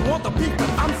 Don't want the beat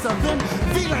that I'm serving.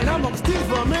 Feline amongst these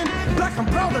vermin. Black and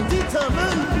proud and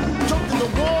determined. Jumped in the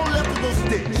wall, left with no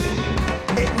stitch.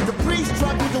 Ate with the priest,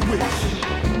 tried with the witch.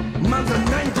 Man's a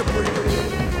ninja brick.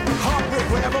 Heartbreak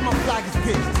wherever my flag is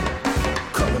pitched.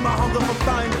 Cutting my hunger for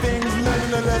fine things.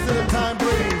 Learning a lesson that time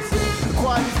brings. The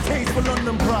quietest case for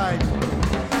London pride.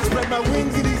 Spread my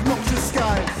wings in these noxious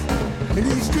skies. In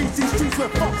these streets where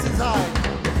foxes hide.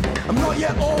 I'm not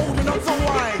yet old and not so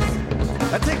wise.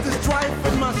 I take this strife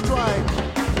in my stride.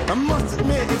 I must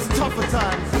admit it's tougher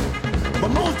times. But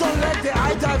most don't let their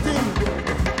eye dive in.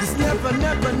 This never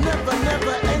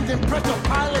ending pressure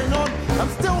piling on. I'm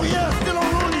still here, still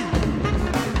unruly.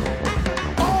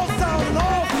 All sound and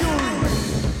all fury.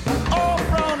 All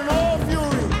frown and all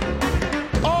fury.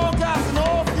 All gas and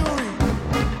all fury.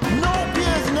 No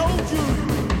peers, no jury.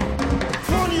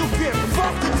 One you get,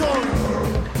 fuck the Tory.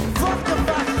 Fuck the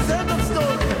fascists, end of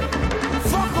story.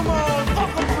 Fuck them all,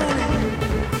 fuck them truly.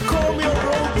 Call me a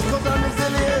rogue because I'm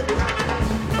resilient.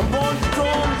 I'm born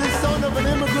strong, the son of an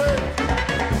immigrant.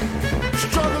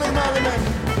 Struggling element.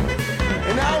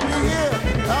 And I'll be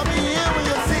here when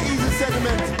your city's a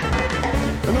sediment.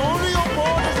 And only your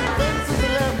borders and fences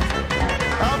are left.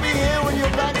 I'll be here when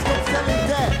your banks stop selling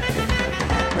debt.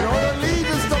 And all the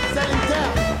leaders stop selling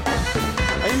debt.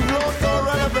 And you've lost all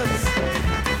relevance.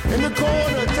 In the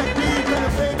corner, technique and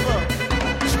a paper.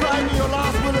 Scribe me your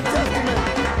last will and testament.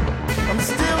 I'm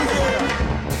still here.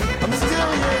 I'm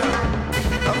still here.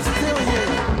 I'm still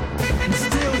here. I'm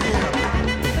still here.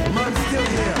 I'm still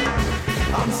here.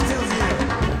 I'm still here.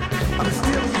 I'm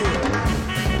still here.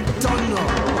 Don't know.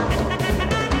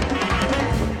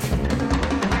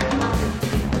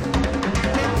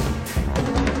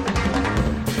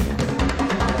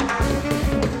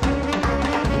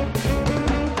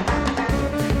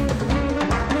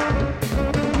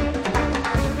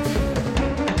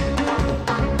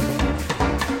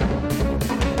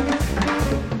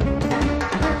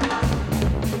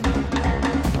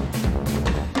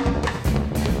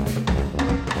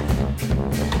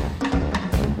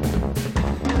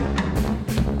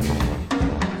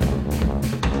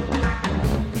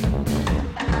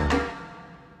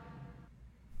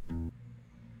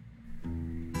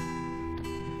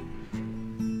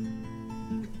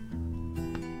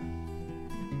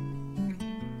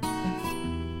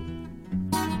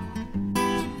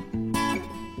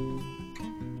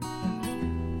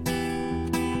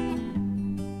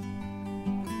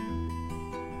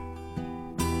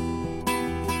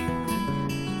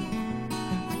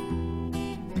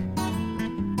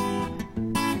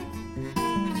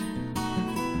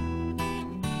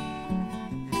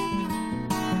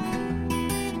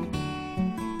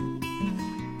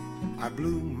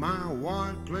 Blew my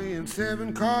wad playing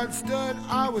 7-card stud.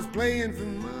 I was playing for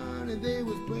money, they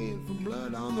was playing for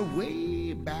blood. On the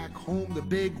way back home, the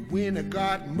big winner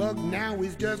got mugged. Now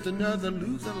he's just another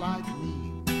loser like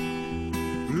me.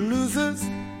 Losers,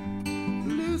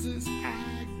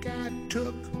 I got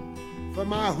took for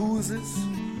my hooses.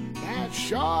 That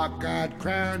shark got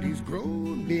crowned, he's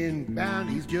grown, been bound.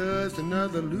 He's just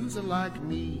another loser like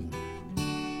me.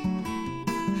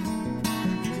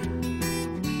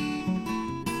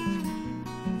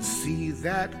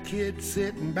 That kid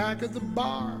sitting back at the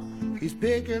bar, he's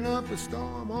picking up a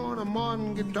storm on a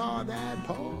modern guitar. That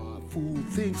poor fool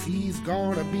thinks he's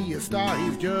gonna be a star.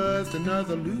 He's just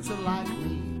another loser like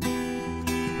me.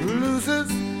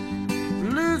 Losers,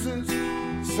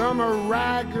 some are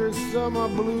raggers, some are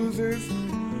bluesers,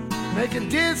 making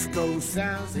disco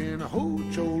sounds in a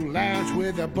hojo lounge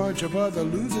with a bunch of other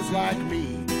losers like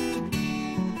me.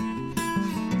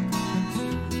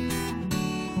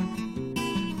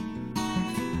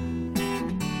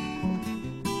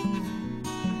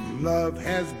 Love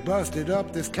has busted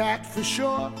up this cat for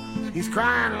sure. He's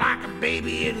crying like a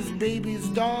baby in his baby's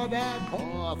door. That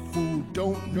poor fool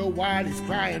don't know what he's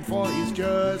crying for. He's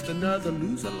just another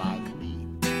loser like me.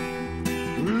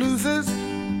 Losers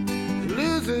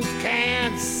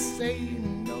can't say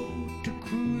no to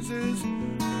cruisers.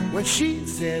 When she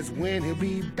says when he'll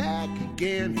be back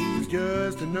again, he's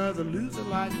just another loser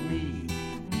like me.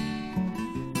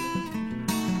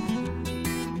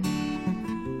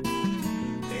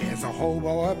 There's a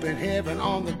hobo up in heaven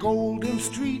on the golden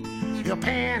street. He'll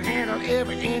panhandle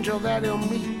every angel that he'll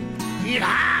meet. He'd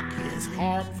hop his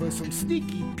heart for some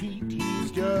sneaky Pete.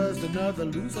 He's just another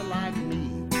loser like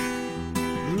me.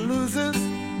 Losers,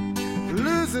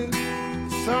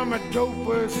 some are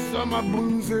dopers, some are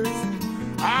boozers.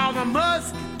 All the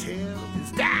muscatel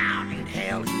is down in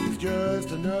hell. He's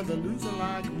just another loser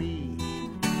like me.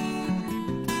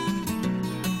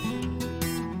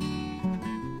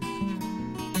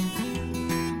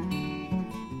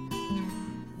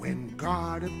 When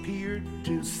God appeared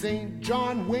to St.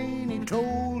 John Wayne, he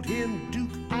told him, Duke,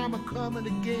 I'm a-comin'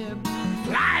 again.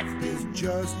 Life is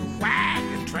just a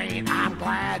wagon train. I'm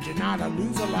glad you're not a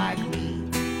loser like me.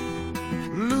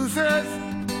 Losers,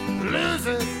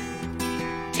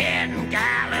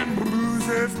 10-gallon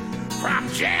bruisers. From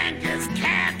Genghis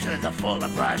Khan to the Fuller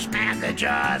Brush Man, they're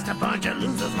just a bunch of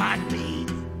losers like me.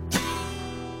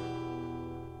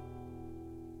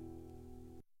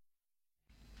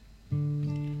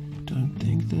 Don't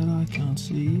think that I can't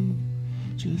see you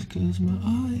just 'cause my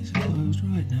eyes are closed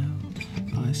right now.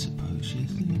 I suppose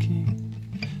she's thinking,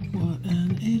 what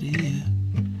an idiot.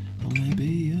 Or maybe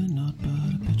you're not, but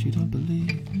I bet you don't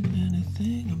believe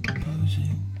anything I'm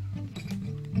proposing.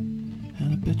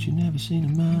 And I bet you've never seen a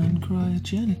man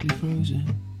cryogenically frozen.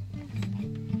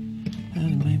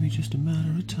 And it may be just a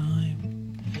matter of time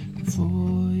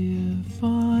before you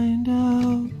find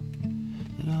out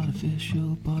that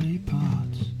artificial body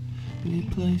parts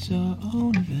replace our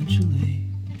own eventually.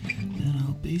 Then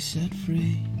I'll be set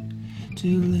free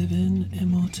to live in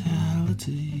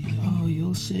immortality. Oh,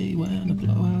 you'll see when I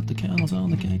blow out the candles on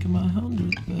the cake of my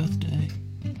 100th birthday.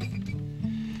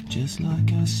 Just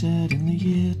like I said in the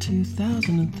year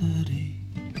 2030.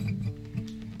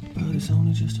 But it's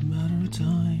only just a matter of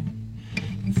time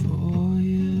before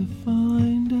you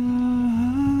find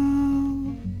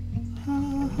out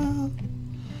how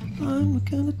I'm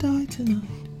gonna die tonight.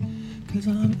 'Cause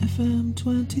I'm FM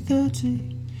 2030.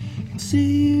 I'll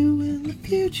see you in the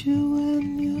future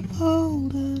when you're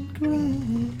old and grey.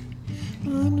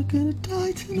 I'm not gonna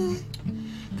die tonight,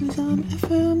 'cause I'm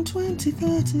FM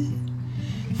 2030.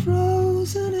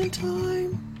 Frozen in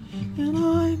time, and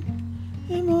I'm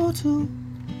immortal.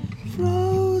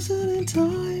 Frozen in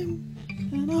time,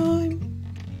 and I'm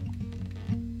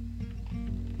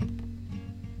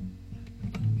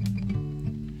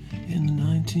in the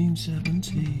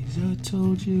 1970s. I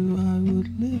told you I would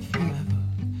live forever.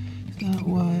 Is that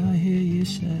why I hear you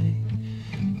say,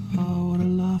 oh, what a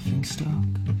laughing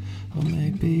stock? Or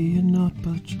maybe you're not,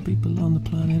 but you people on the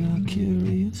planet are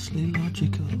curiously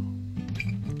logical.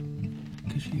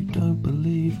 'Cause you don't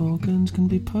believe organs can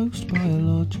be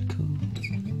post-biological.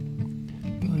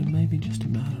 But it may be just a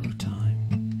matter of time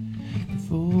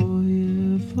before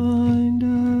you find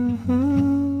out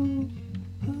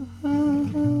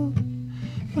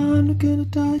I'm not gonna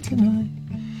die tonight,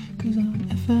 'cause I'm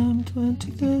FM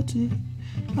 2030.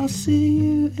 I'll see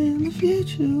you in the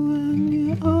future when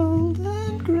you're old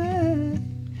and grey.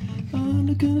 I'm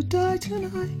not gonna die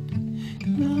tonight,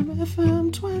 'cause I'm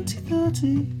FM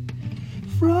 2030.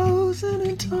 Frozen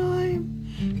in time,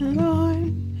 and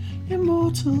I'm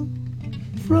immortal.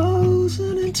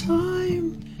 Frozen in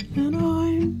time, and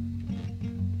I'm...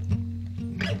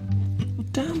 Oh,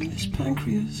 damn this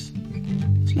pancreas.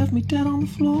 It's left me dead on the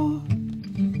floor.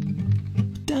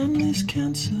 Damn this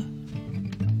cancer.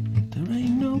 There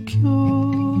ain't no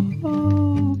cure.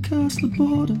 Oh, curse the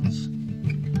borders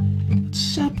that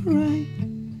separate.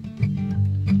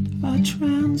 Our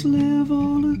trans live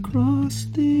all across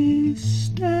these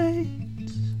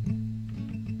states.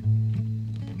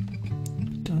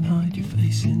 But don't hide your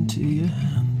face into your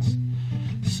hands,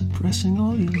 suppressing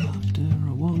all your laughter.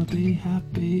 I wanna be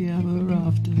happy ever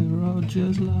after, or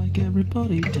just like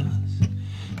everybody does.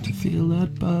 To feel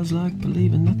that buzz, like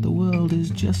believing that the world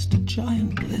is just a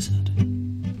giant blizzard.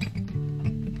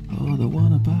 Or the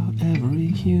one about every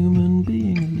human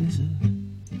being a lizard.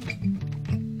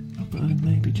 But it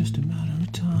may be just a matter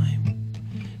of time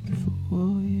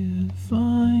before you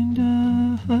find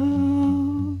out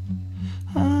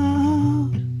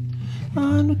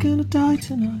I'm not gonna die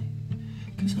tonight,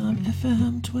 'cause I'm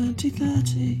FM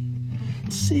 2030.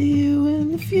 See you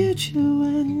in the future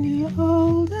when you're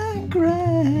old and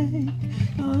grey.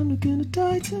 I'm not gonna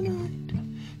die tonight,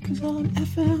 'cause I'm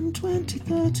FM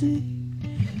 2030.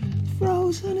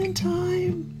 Frozen in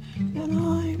time, and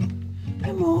I'm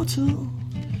immortal.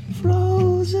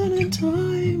 Frozen in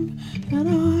time, and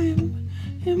I'm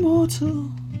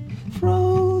immortal.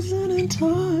 Frozen in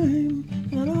time,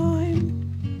 and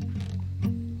I'm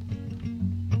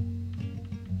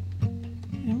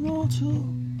immortal.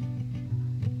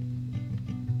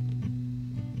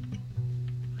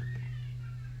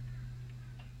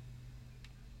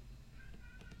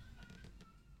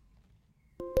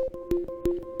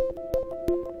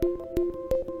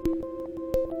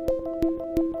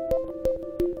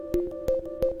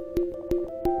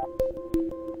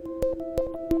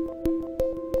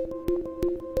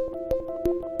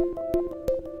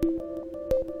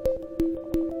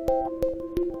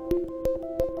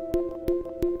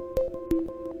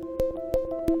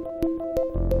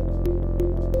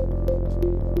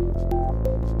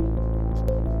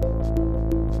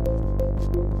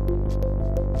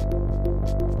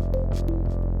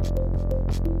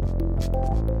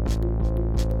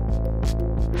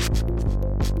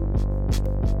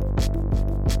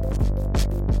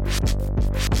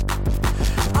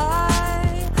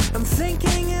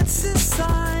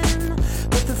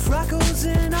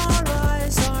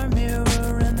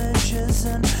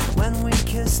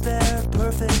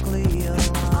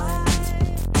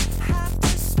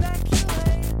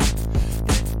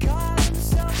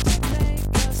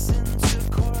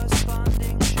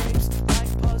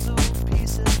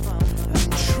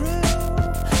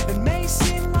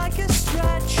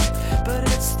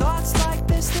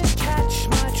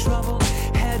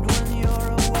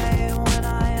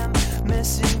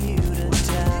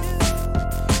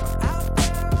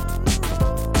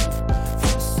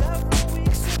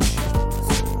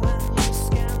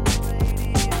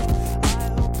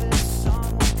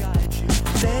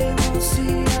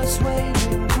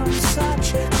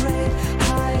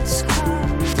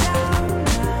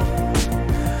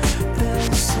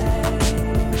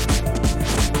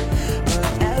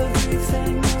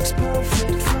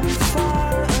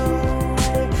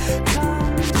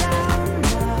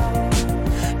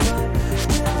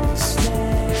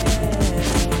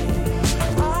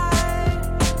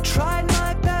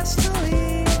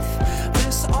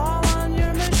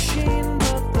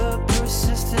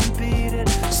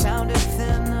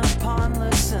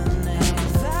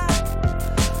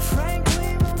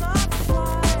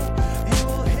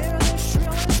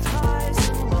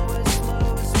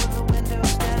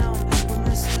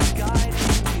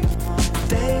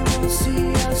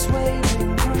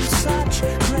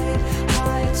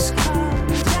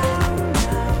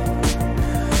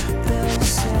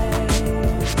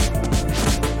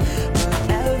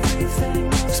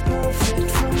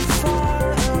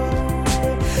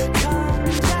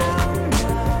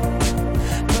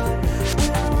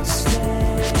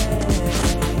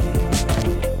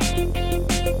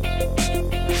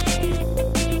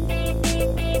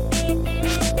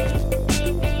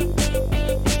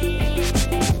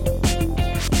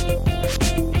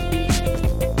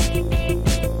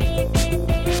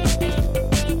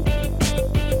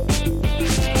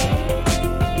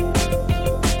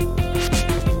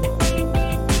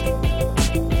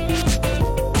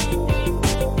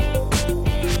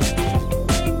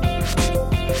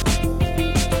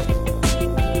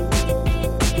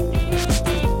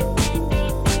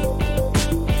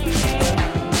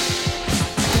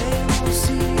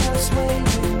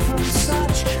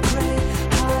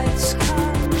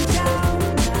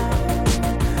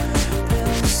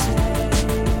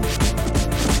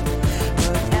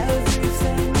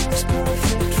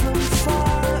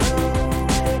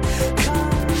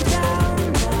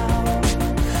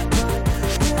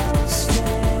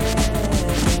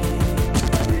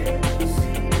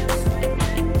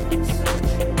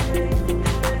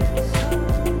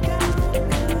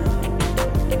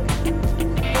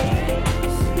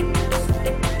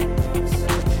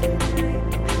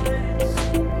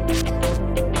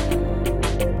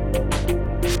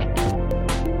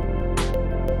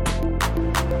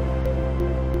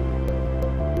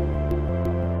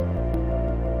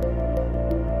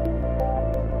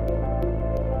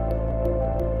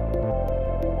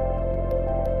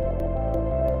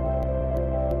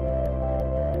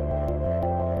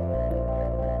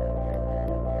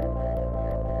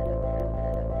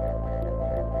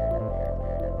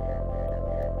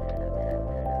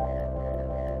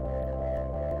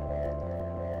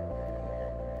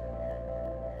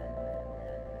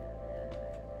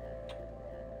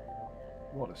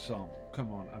 What a song.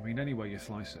 Come on. I mean, any way you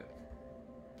slice it.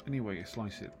 any way you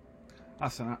slice it.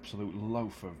 That's an absolute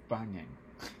loaf of banging.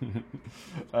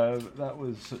 That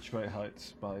was Such Great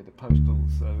Heights by the Postal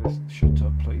Service. Shut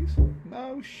up, please.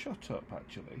 No, shut up,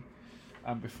 actually.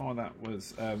 And before that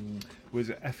was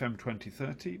FM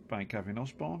 2030 by Gavin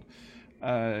Osborne.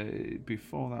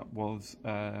 Before that was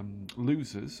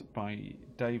Losers by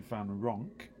Dave Van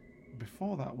Ronk.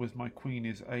 Before that was My Queen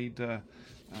is Ada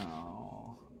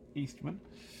Eastman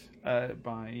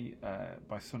by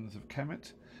Sons of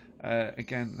Kemet.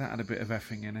 Again, that had a bit of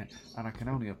effing in it, and I can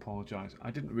only apologise.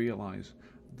 I didn't realise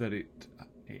that it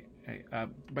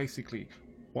basically,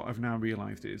 what I've now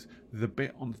realised is the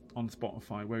bit on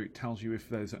Spotify where it tells you if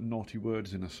there's naughty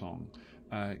words in a song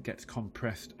gets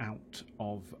compressed out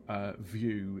of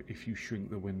view if you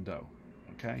shrink the window.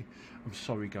 Okay? I'm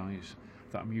sorry, guys,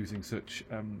 that I'm using such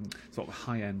sort of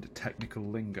high-end technical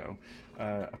lingo.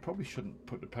 I probably shouldn't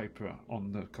put the paper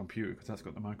on the computer because that's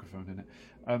got the microphone in it.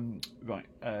 Right,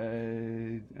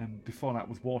 and before that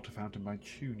was Water Fountain by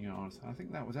Tune Yards. I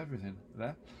think that was everything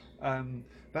there.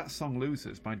 That song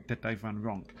Losers by Dave Van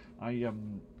Ronk, I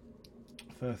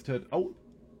first heard... Oh,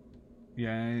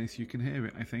 yes, you can hear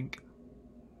it, I think.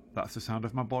 That's the sound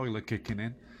of my boiler kicking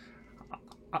in.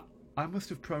 I must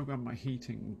have programmed my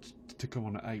heating to come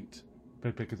on at 8,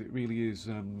 because it really is,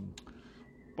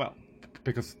 well,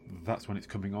 because that's when it's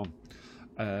coming on.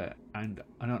 And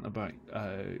I don't know about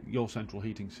your central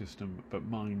heating system, but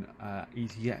mine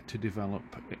is yet to develop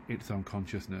its own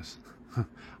consciousness.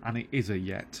 And it is a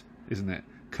yet, isn't it?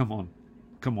 Come on,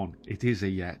 it is a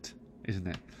yet, isn't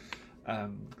it?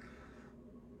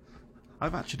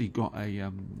 I've actually got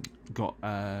a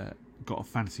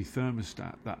fancy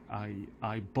thermostat that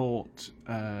I bought.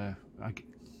 I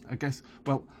guess.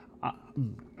 Well,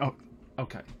 oh,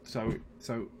 okay. So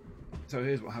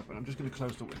here's what happened. I'm just going to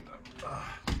close the window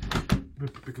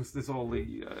because there's all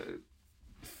the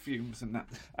fumes and that.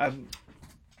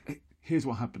 Here's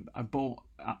what happened. I bought.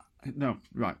 No,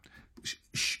 right.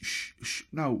 Shh.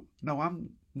 No.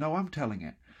 I'm telling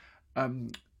it.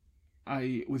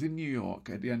 I was in New York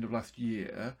at the end of last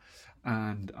year,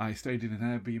 and I stayed in an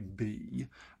Airbnb,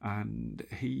 and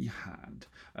he had,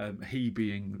 he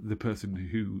being the person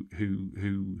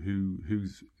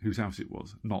whose house it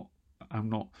was. I'm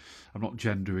not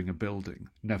gendering a building.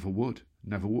 Never would.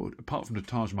 Apart from the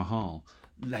Taj Mahal,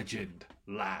 legend,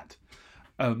 lad.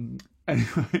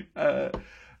 Anyway,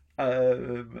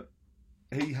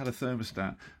 he had a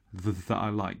thermostat that I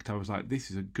liked. I was like,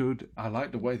 this is a good... I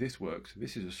like the way this works.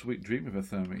 This is a sweet dream of a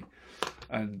thermi.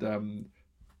 And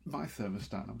my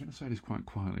thermostat, I'm going to say this quite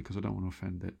quietly because I don't want to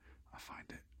offend it. I find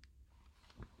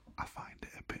it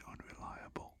a bit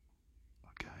unreliable.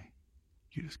 Okay?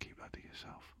 You just keep that to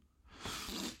yourself.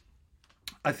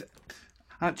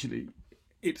 Actually,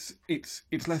 it's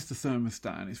less the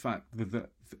thermostat, and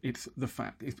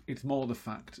it's more the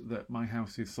fact that my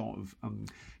house is sort of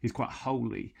is quite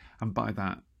holy, and by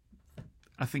that,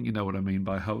 I think you know what I mean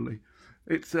by holy.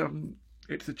 It's a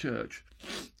church.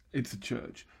 It's a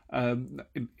church.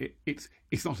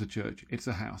 It's not a church. It's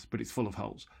a house, but it's full of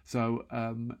holes. So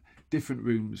different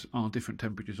rooms are different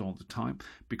temperatures all the time.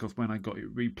 Because when I got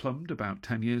it replumbed about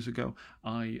 10 years ago,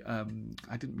 I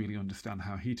didn't really understand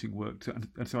how heating worked, and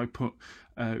so I put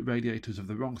radiators of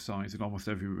the wrong size in almost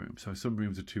every room. So some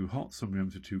rooms are too hot, some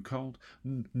rooms are too cold.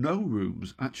 No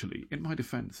rooms, actually, in my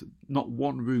defence, not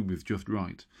one room is just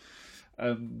right.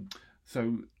 So,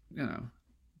 you know,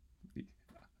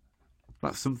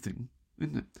 that's something,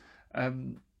 isn't it?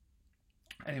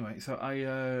 Anyway, so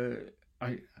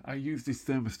I used this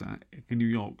thermostat in New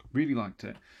York, really liked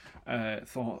it.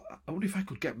 Thought, I wonder if I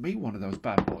could get me one of those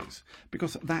bad boys,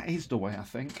 because that is the way I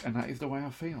think and that is the way I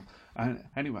feel. And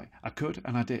anyway, I could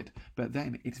and I did, but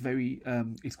then it's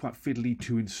it's quite fiddly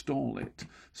to install it.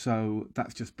 So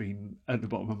that's just been at the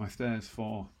bottom of my stairs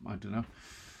for, I don't know,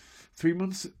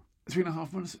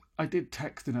 3.5 months. I did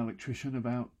text an electrician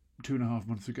about 2.5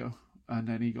 months ago, and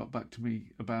then he got back to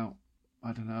me about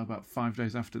 5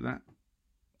 days after that,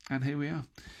 and here we are.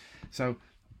 So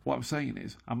what I'm saying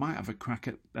is, I might have a crack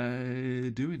at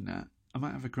doing that. I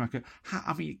might have a crack at...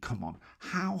 I mean, come on.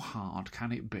 How hard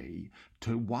can it be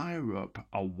to wire up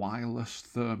a wireless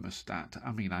thermostat?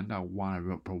 I mean, I know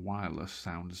wire up a wireless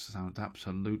sounds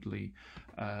absolutely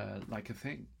like a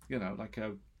thing. You know, like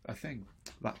a thing.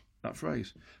 That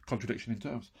phrase. Contradiction in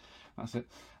terms. That's it.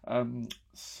 Oh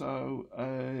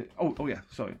yeah,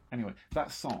 sorry. Anyway,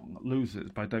 that song,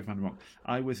 Losers by Dave Van Ronk,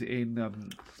 I was in...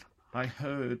 I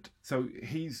heard... So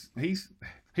he's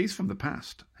from the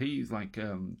past. He's like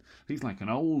an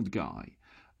old guy.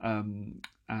 And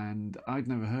I'd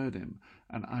never heard him.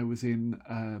 And I was in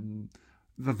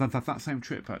that same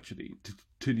trip, actually,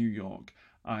 to New York.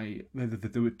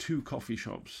 there were two coffee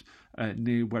shops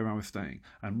near where I was staying,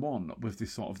 and one was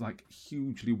this sort of like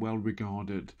hugely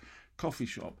well-regarded coffee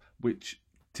shop, which,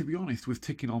 to be honest, was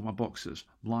ticking all my boxes.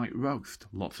 Light roast,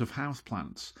 lots of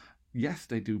houseplants. Yes,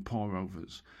 they do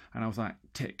pour-overs. And I was like,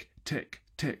 tick, tick,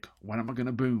 tick, when am I going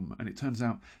to boom? And it turns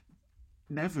out,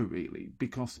 never really,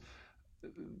 because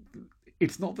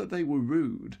it's not that they were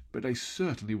rude, but they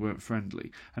certainly weren't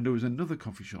friendly. And there was another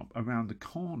coffee shop around the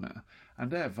corner, and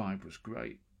their vibe was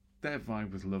great. Their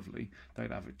vibe was lovely.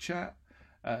 They'd have a chat.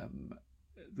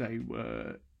 They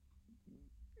were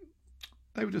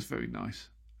just very nice.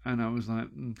 And I was like,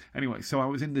 Anyway, so I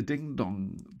was in the Ding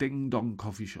Dong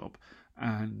coffee shop,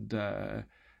 and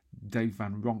Dave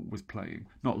Van Ronk was playing,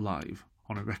 not live,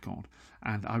 on a record,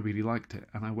 and I really liked it.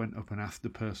 And I went up and asked the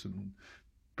person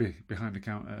behind the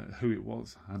counter who it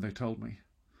was, and they told me.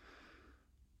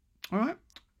 All right.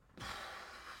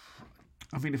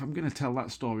 I mean, if I'm going to tell that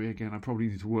story again, I probably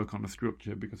need to work on the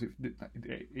structure, because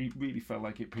it really felt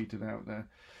like it petered out there.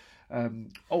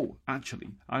 Oh, actually,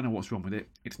 I know what's wrong with it.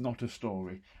 It's not a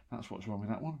story. That's what's wrong with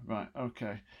that one. Right,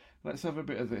 okay. Let's have a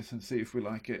bit of this and see if we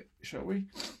like it, shall we?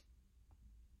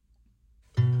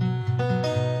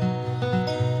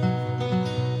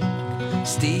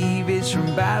 Steve is from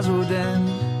Basildon.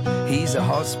 He's a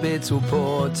hospital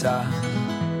porter.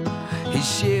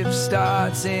 His shift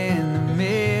starts in the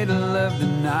middle of the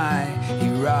night. He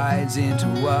rides into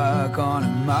work on a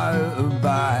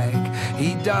motorbike.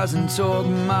 He doesn't talk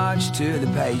much to the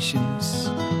patients,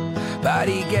 but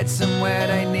he gets them where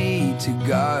they need to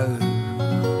go.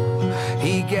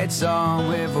 He gets on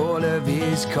with all of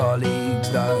his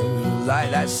colleagues though, like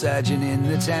that surgeon in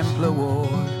the Templar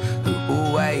ward who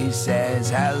always says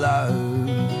hello.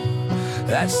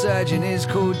 That surgeon is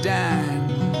called Dan.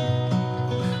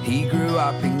 He grew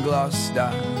up in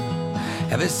Gloucester.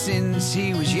 Ever since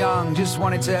he was young, just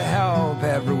wanted to help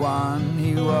everyone.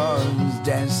 He was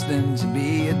destined to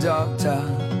be a doctor.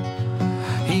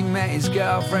 He met his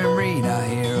girlfriend Rena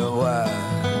here at work.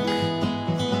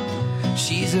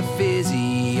 She's a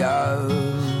physio,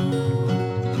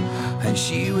 and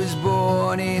she was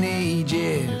born in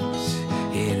Egypt,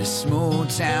 in a small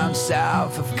town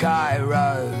south of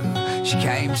Cairo. She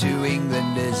came to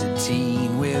England as a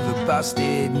teen with a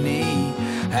busted knee,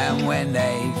 and when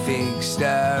they fixed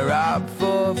her up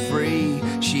for free,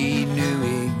 she knew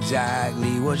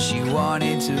exactly what she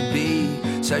wanted to be.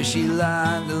 So she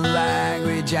learned the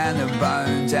language and the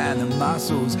bones and the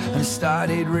muscles, and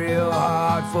studied real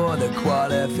hard for the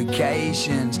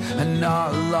qualifications, and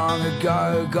not long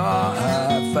ago got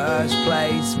her first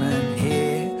placement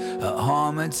here at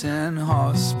Homerton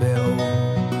Hospital.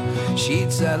 She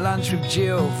eats her lunch with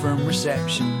Jill from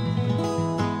reception.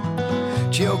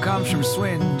 Jill comes from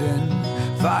Swindon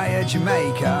via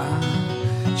Jamaica.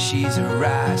 She's a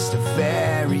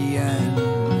Rastafarian.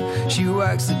 She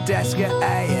works the desk at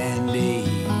A&E,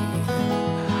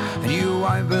 and you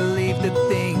won't believe the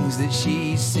things that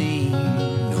she's seen,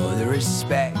 or the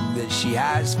respect that she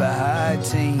has for her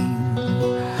team.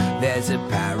 There's a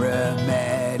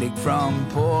paramedic from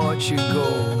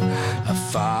Portugal, a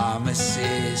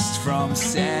pharmacist from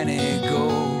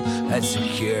Senegal, a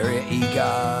security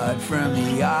guard from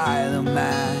the Isle of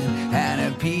Man, and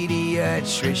a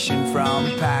pediatrician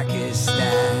from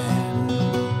Pakistan.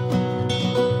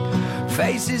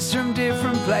 Faces from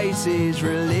different places,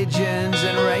 religions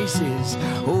and races,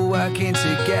 all working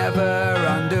together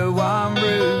under one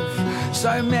roof.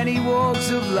 So many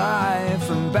walks of life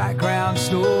and background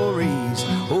stories,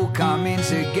 all coming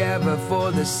together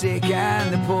for the sick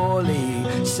and the poorly.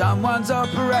 Someone's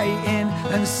operating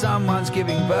and someone's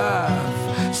giving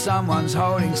birth. Someone's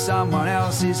holding someone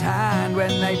else's hand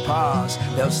when they pass.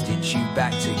 They'll stitch you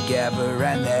back together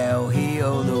and they'll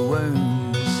heal the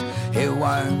wounds. It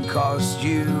won't cost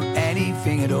you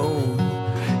anything at all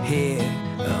here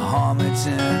at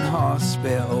Homerton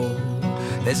Hospital.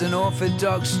 There's an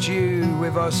Orthodox Jew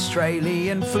with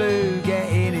Australian flu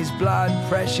getting his blood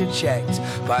pressure checked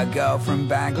by a girl from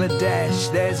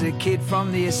Bangladesh. There's a kid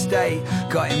from the estate,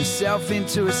 got himself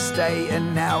into a state,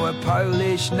 and now a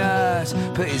Polish nurse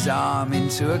put his arm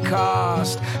into a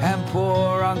cast. And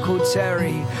poor Uncle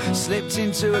Terry slipped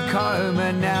into a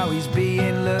coma, now he's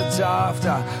being looked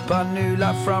after by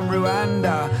Nula from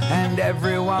Rwanda. And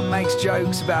everyone makes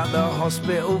jokes about the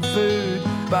hospital food,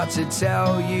 but to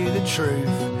tell you the truth,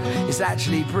 it's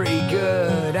actually pretty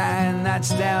good. And that's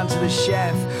down to the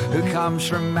chef who comes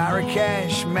from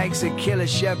Marrakesh, makes a killer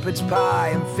shepherd's pie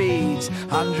and feeds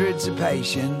hundreds of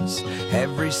patients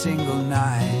every single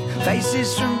night.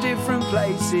 Faces from different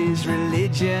places,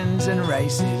 religions and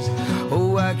races,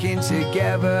 all working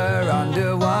together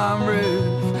under one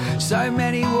roof. So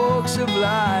many walks of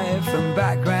life and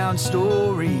background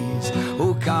stories,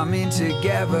 all coming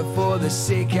together for the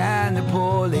sick and the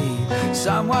poorly.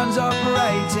 Someone's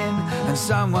operating and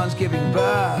someone's giving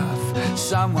birth.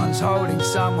 Someone's holding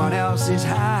someone else's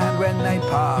hand when they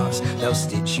pass. They'll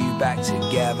stitch you back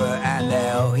together and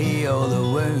they'll heal the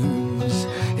wounds.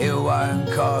 It won't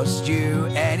cost you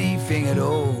anything at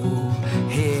all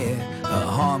here at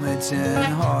Homerton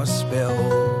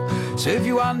Hospital. So if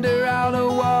you wonder how the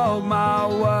world might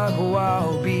work,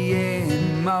 well,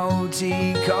 being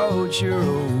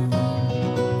multicultural,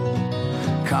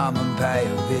 come and pay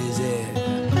a visit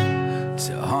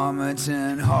to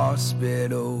Homerton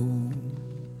Hospital.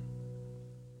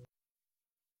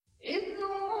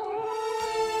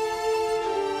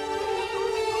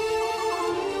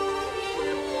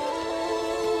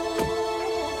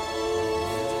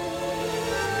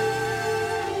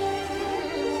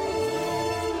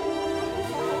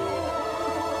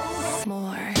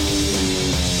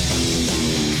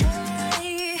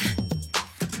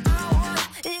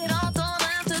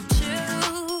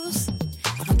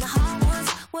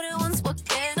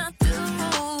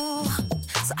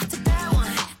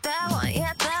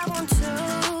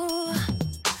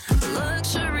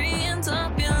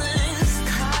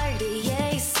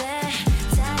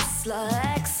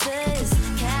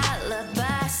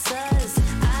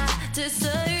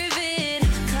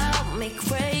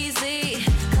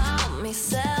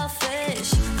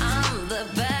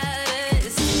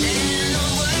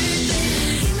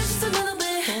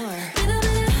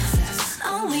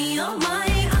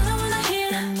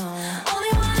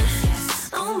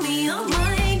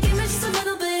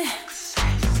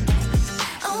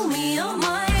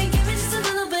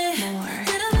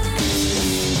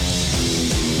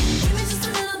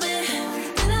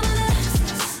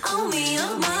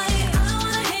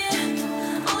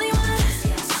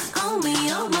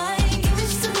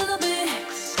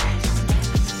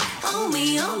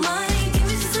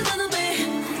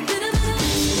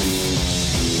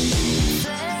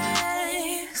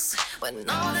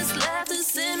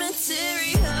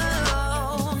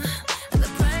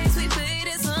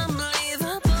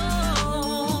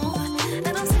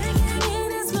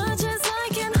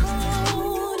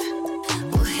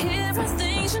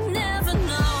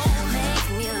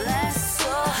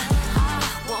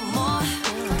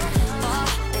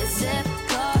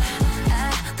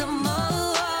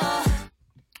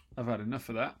 I've had enough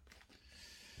of that.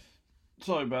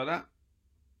 Sorry about that.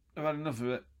 I've had enough of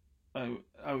it. I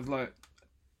was like,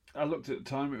 I looked at the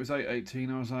time, it was 8:18.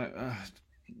 I was like,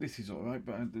 this is all right,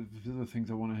 but there's other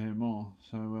things I want to hear more.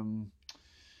 So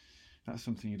that's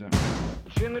something you don't.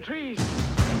 It's in the trees.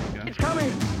 There you It's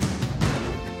coming.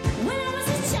 When I was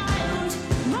a child,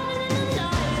 running in the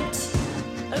night,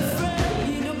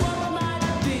 afraid of what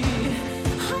might be,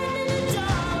 hiding in the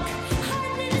dark,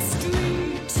 hiding in the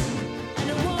street, and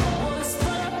the world was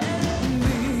full of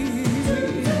enemies.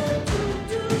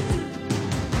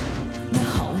 The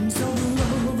hounds of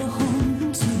love are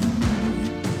haunting me.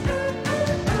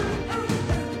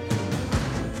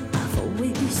 I've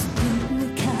always been a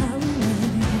coward.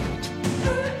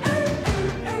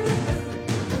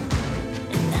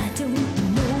 I don't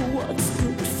know what's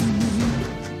good for me.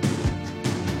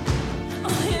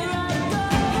 Oh, here I go.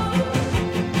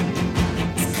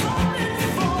 It's coming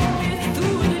for me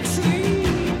through the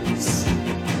trees.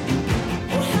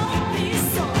 Oh, help me,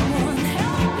 someone,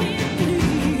 help me,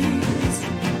 please.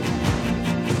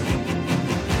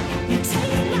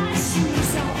 Take my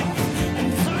shoes off and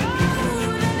throw them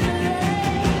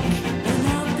away, and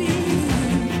I'll be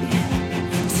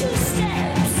 2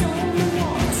 steps on the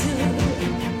water.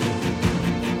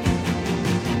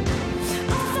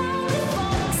 I found the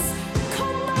fox,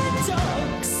 caught my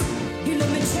dogs. You let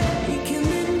me take him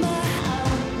in my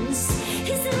hands.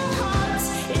 His little heart,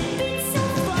 it beats so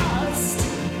fast,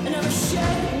 and I'm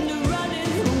ashamed of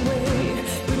running away.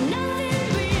 But nothing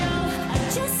real, I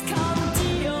just can't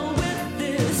deal with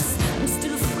this. I'm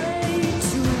still afraid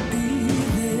to be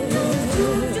there.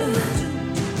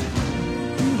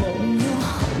 On your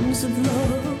arms of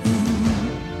love,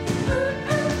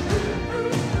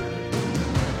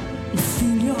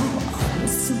 feel your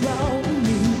arms surround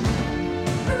me.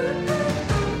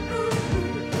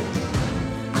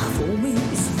 I've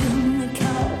always been a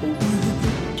coward.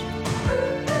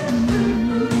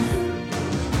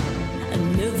 I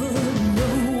never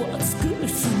know what's good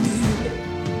for me.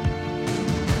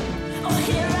 Oh,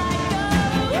 here I go.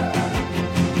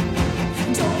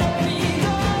 Don't let me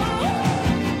go.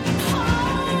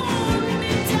 Hold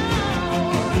me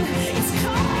down. It's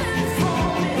coming for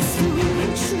me through the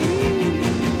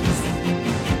trees.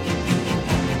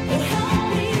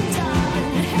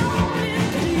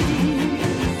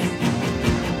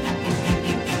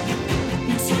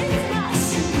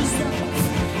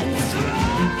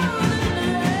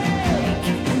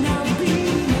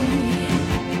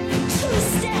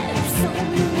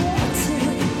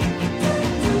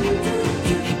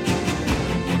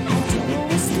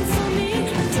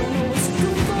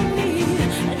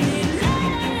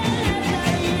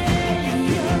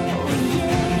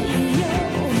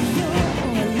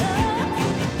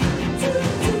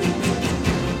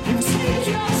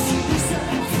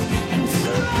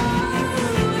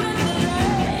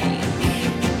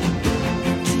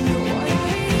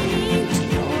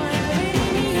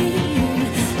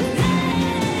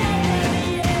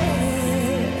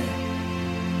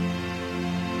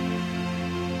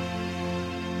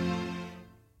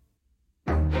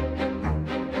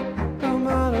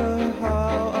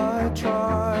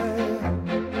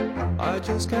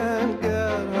 just can't get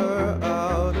her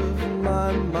out of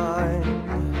my mind.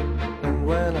 And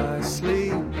when I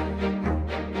sleep,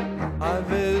 I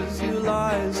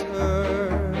visualize her.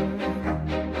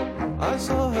 I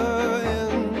saw her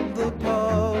in the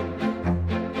pub.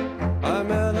 I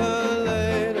met her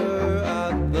later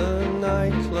at the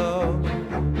nightclub.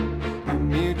 A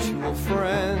mutual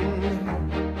friend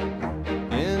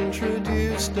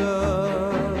introduced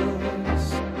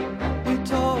us. We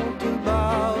talked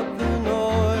about the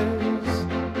noise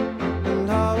and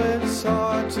how it's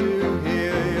hard to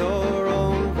hear your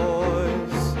own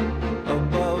voice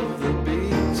above the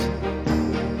beat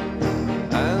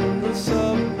and the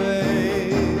sub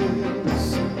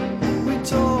bass. We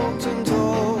talked and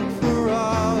talked for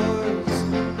hours.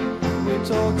 We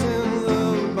talked in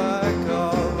the back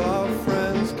of our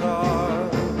friend's car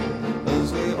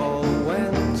as we all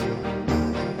went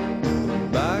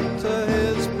back to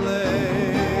his place.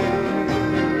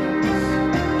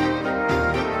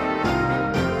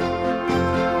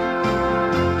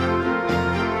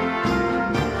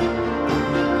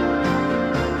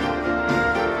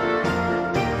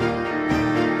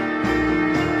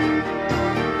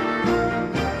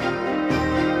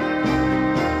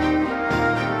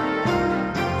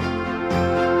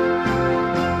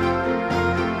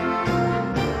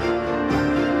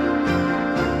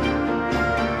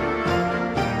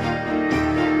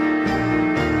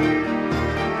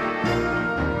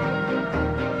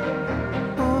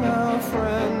 On our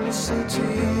friend's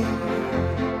city,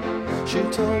 she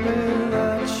told me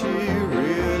that she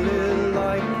really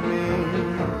liked me.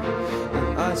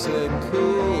 And I said,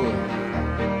 cool,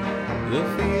 the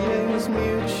feeling's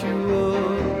mutual.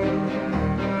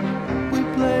 We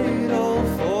played all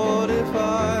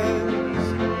 45s.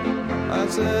 I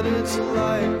said, it's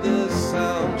like the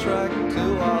soundtrack to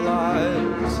our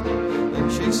lives. And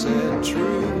she said,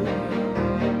 true,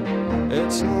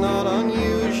 it's not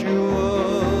unusual.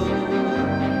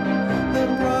 Then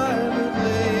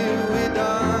privately we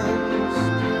danced,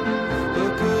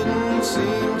 but couldn't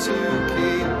seem to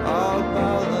keep our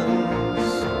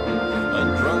balance. A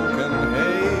drunken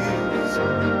haze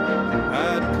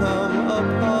had come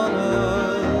upon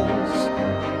us.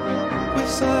 We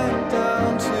sank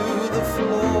down to the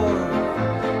floor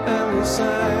and we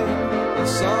sang a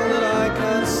song that I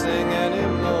can't sing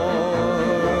anymore.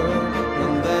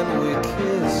 And then we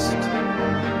kissed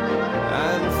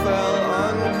and fell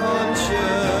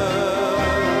unconscious.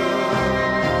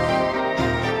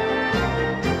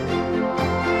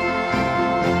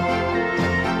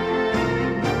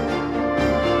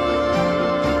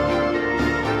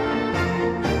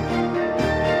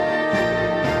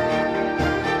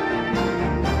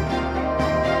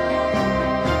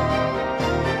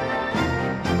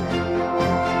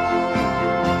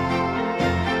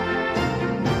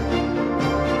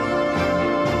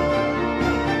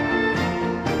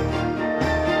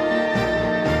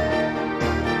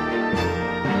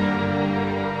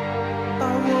 I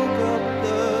woke up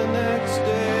the next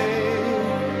day,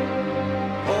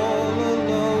 all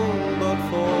alone but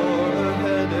for a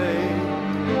headache.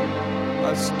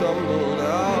 I stumbled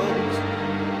out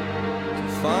to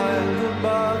find the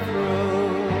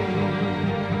bathroom,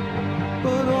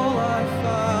 but all I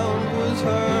found was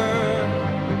her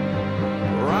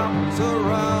wrapped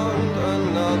around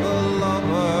another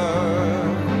lover.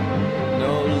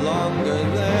 No longer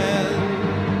then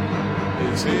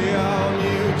is he our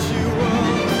mutual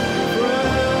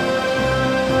friend.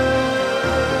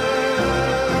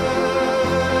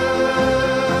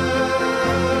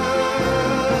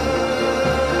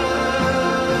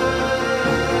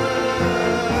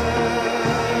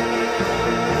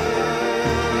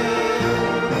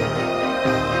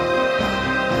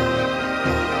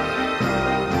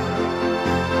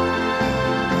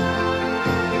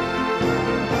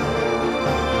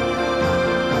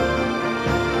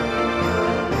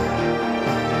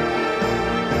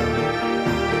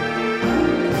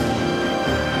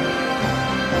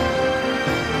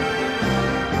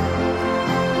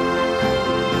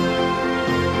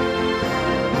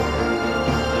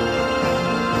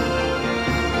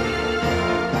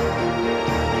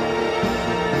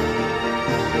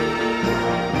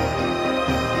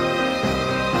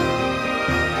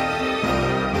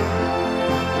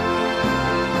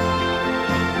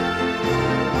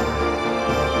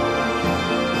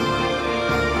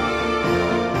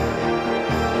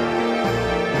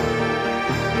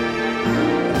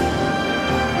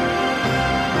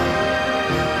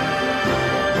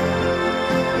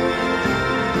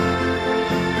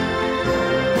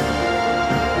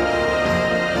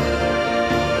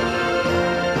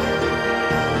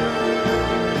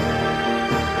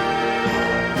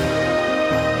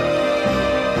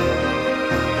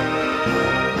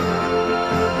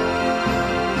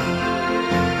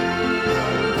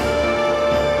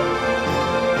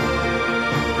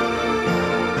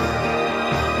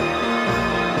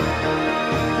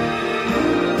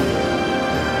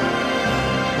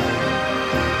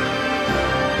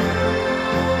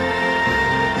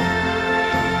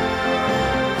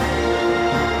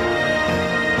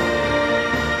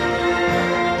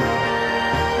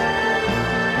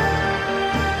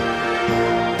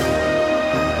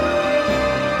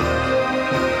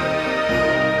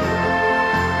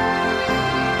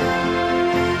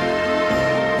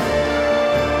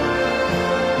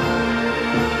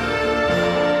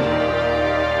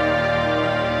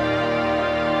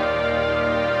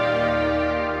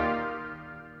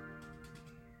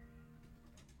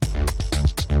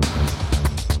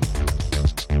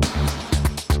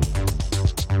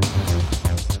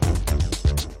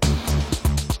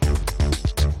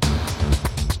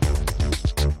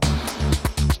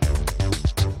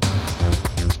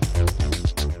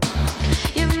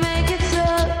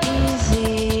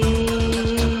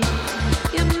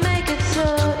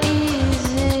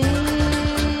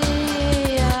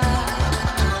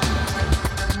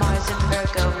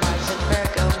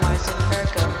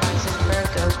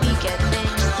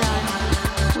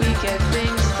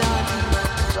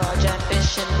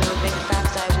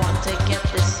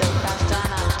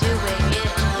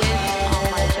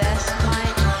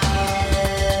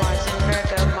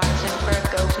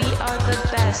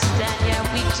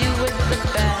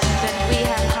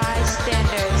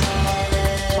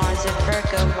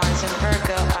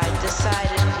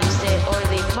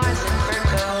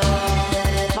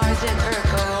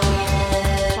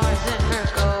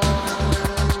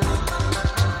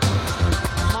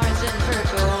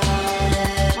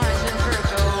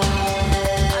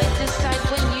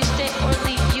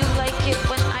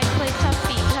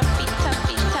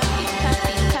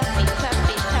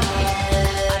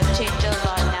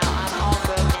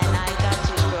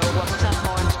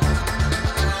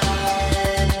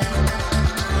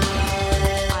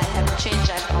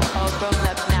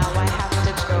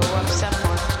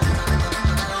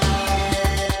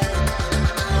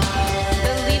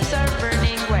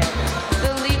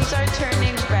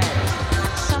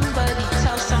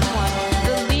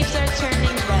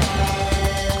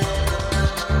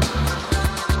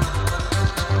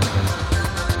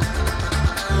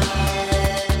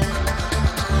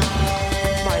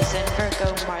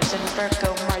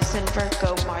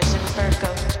 Virgo, Mars in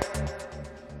Virgo.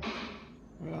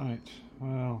 Right,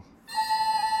 well,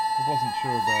 I wasn't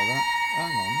sure about that.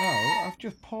 Hang on, no, I've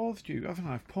just paused you, haven't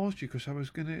I? I've paused you because I was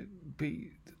going to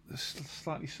be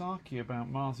slightly sarky about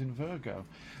Mars in Virgo.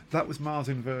 That was Mars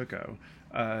in Virgo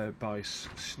by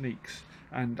Sneaks,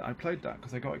 and I played that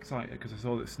because I got excited because I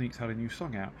saw that Sneaks had a new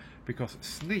song out, because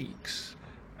Sneaks,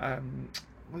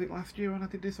 was it last year when I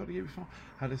did this or the year before,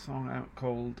 had a song out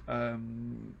called,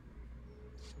 hang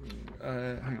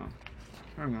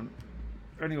on.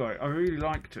 Anyway, I really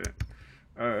liked it.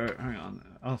 Hang on,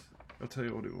 I'll tell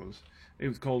you what it was. It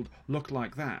was called Look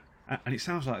Like That, and it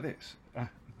sounds like this.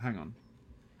 Hang on,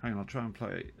 I'll try and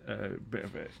play a bit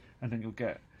of it, and then you'll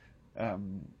get.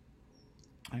 Hang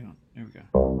on, here we go.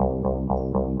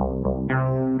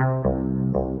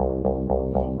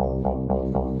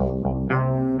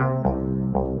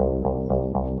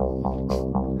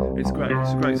 It's great.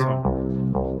 It's a great song.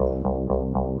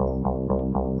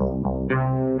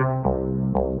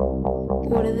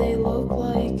 What do they look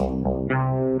like?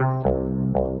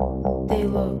 They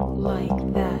look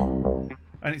like that.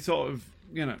 And it's sort of,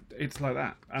 it's like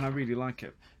that, and I really like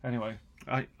it. Anyway,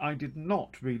 I did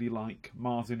not really like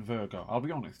Mars in Virgo. I'll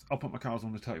be honest. I'll put my cards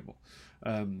on the table.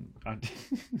 I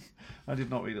did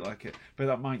not really like it, but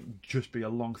that might just be a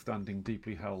long-standing,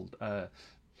 deeply held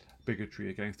bigotry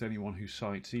against anyone who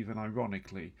cites, even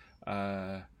ironically,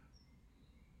 now,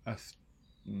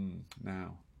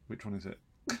 which one is it?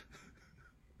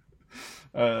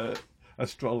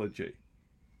 Astrology.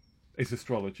 It's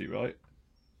astrology, right?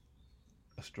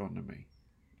 Astronomy.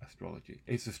 Astrology.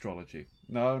 It's astrology.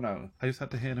 No. I just had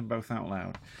to hear them both out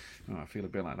loud. Oh, I feel a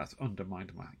bit like that's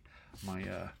undermined my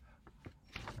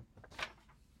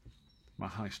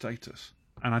high status.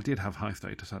 And I did have high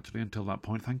status, actually, until that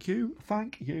point. Thank you.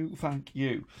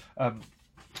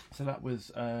 So that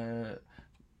was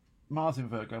Mars in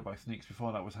Virgo by Sneaks.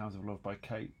 Before that was Hounds of Love by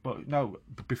Kate. But no,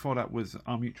 before that was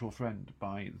Our Mutual Friend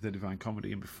by The Divine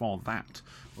Comedy. And before that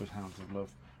was Hounds of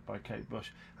Love by Kate Bush.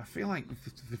 I feel like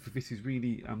this is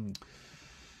really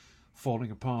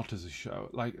falling apart as a show.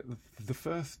 Like the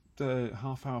first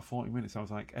half hour, 40 minutes, I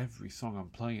was like, every song I'm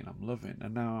playing I'm loving,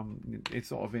 and now it's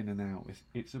sort of in and out.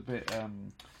 It's a bit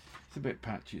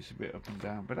patchy, it's a bit up and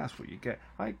down, but that's what you get.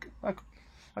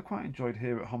 I quite enjoyed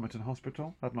Here at Homerton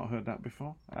Hospital. I'd not heard that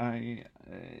before. I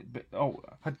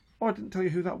didn't tell you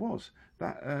who that was.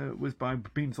 That was by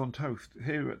Beans on Toast.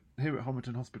 Here at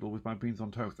Homerton Hospital was by Beans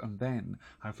on Toast, and then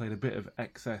I played a bit of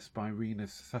Excess by Rina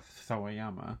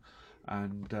Sawayama,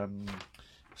 and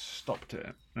stopped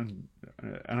it. And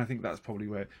I think that's probably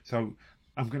where. So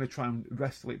I'm going to try and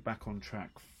wrestle it back on track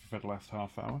for the last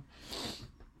half hour.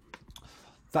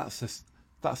 That's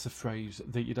a phrase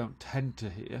that you don't tend to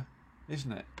hear,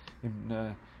 isn't it?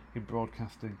 In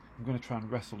broadcasting. I'm going to try and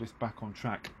wrestle this back on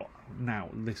track. Now,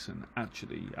 listen,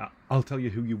 actually, I'll tell you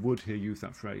who you would hear use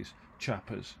that phrase.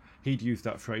 Chappers. He'd use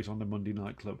that phrase on the Monday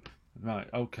Night Club. Right,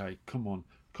 okay, come on,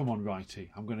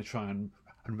 righty. I'm going to try and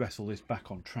wrestle this back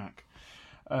on track.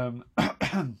 I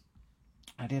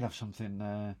did have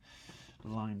something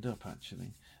lined up,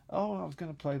 actually. Oh, I was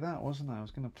going to play that, wasn't I? I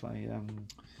was going to play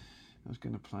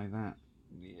that.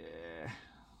 Yeah.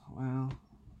 Well,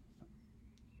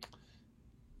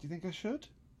 do you think I should?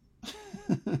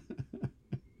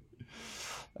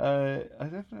 I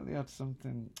definitely had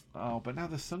something. Oh, but now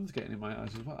the sun's getting in my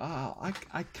eyes as well.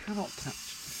 I cannot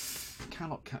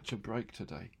catch a break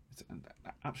today. It's an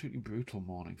absolutely brutal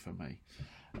morning for me.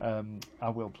 I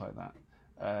will play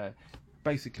that.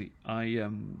 Basically,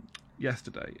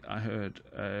 yesterday I heard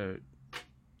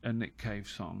a Nick Cave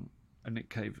song, a Nick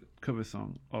Cave cover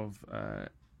song of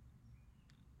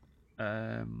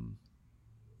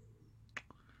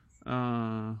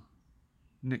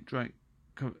Nick Drake,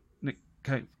 Nick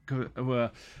Cave.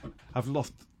 I've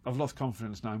lost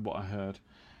confidence now in what I heard.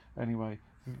 Anyway,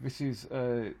 this is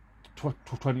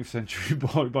 20th Century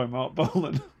Boy by Mark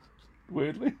Bolan.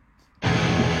 Weirdly.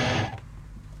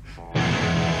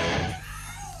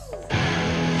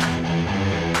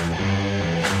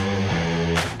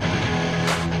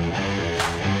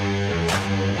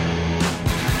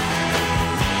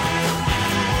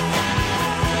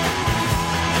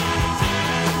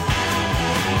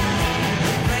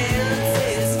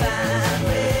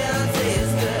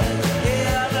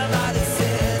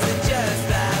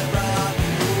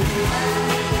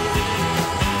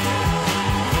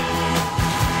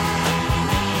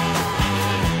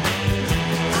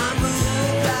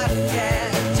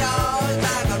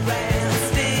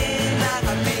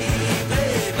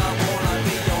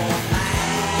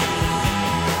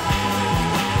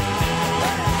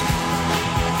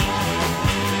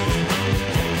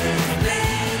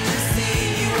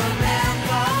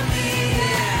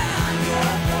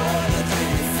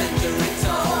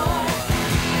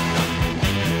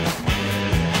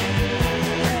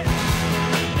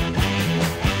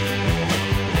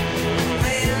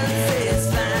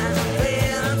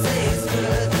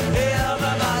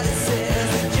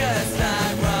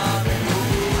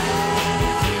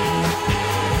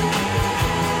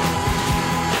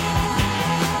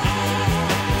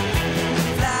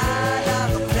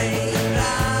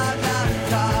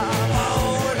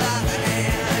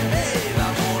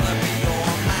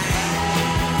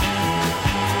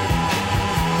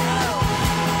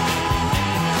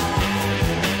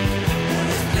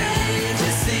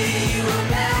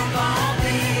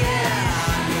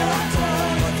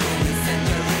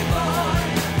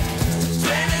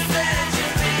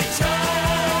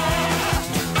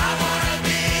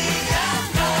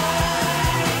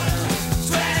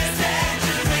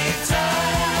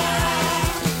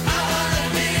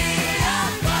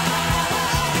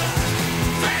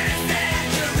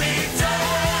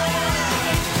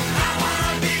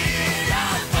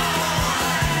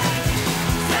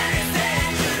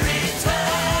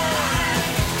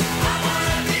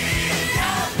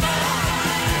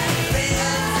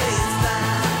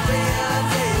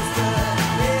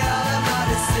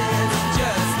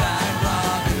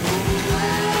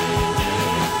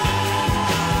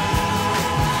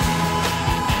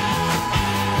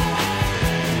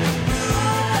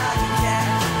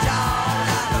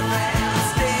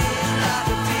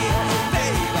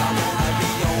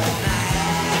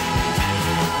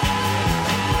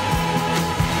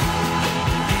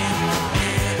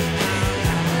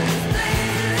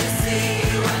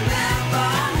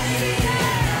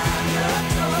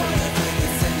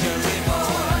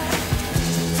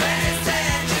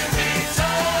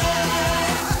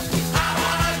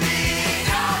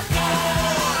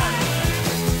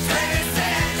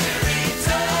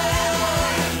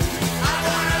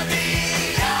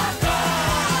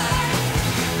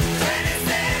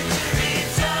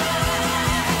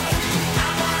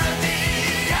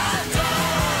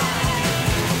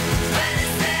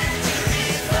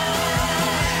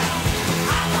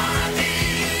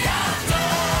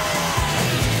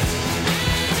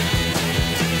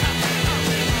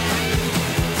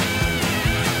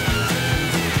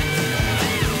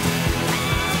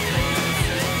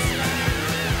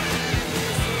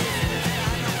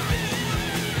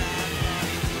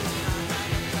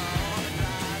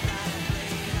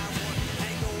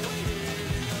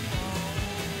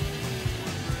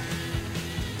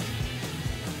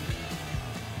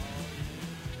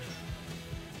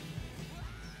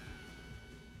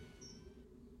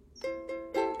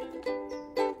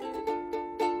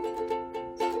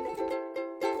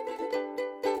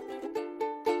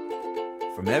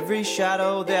 From every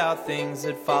shadow there are things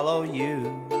that follow you.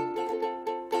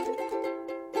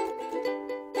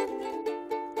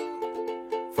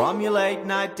 From your late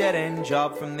night dead-end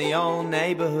job, from the old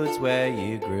neighborhoods where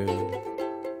you grew.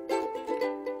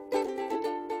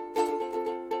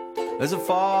 There's a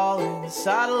falling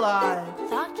satellite.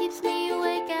 Thought keeps me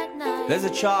awake at night. There's a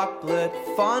chocolate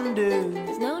fondue.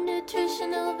 There's no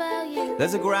nutritional value.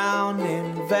 There's a ground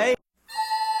invasion.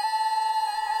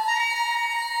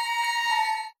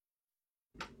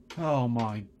 Oh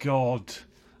my God.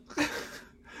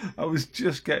 I was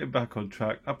just getting back on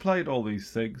track. I played All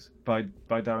These Things by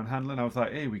Darren Hanlon. I was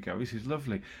like, here we go, this is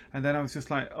lovely. And then I was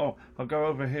just like, oh, I'll go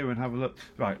over here and have a look.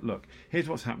 Right, look, here's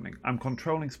what's happening. I'm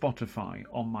controlling Spotify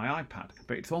on my iPad,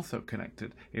 but it's also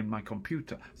connected in my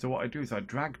computer. So what I do is I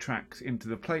drag tracks into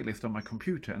the playlist on my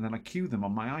computer and then I cue them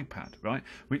on my iPad, right?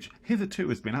 Which hitherto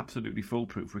has been absolutely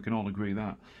foolproof. We can all agree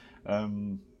that.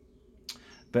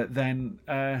 But then...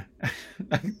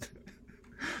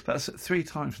 That's 3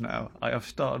 times now I have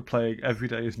started playing Every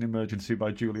Day is an Emergency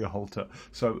by Julia Holter.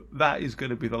 So that is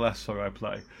going to be the last song I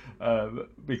play,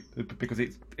 because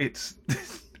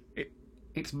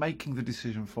it's making the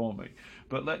decision for me.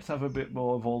 But let's have a bit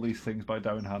more of All These Things by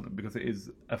Darren Hanlon, because it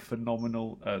is a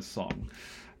phenomenal song,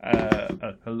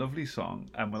 a lovely song,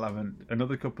 and we'll have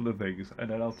another couple of things,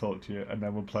 and then I'll talk to you, and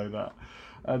then we'll play that.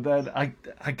 And then I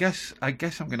guess I'm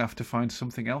going to have to find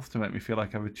something else to make me feel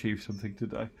like I've achieved something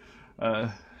today.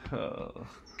 Oh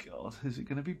God, is it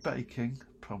going to be baking?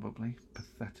 Probably.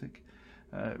 Pathetic.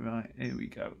 Right, here we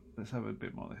go. Let's have a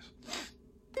bit more of this.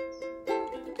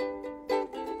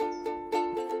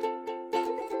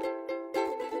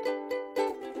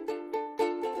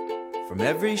 From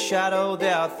every shadow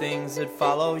there are things that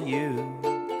follow you.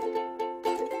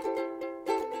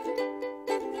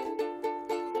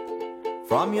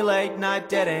 From your late night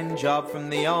dead-end job,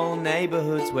 from the old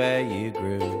neighborhoods where you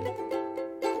grew.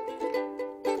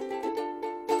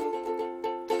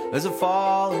 There's a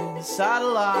falling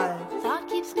satellite. Thought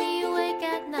keeps me awake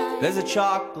at night. There's a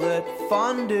chocolate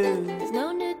fondue. There's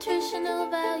no nutritional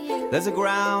value. There's a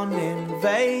ground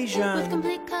invasion. With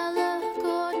complete color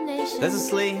coordination. There's a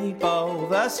sleep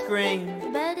over screen. The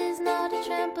bed is not a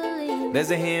trampoline.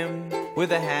 There's a hymn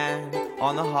with a hand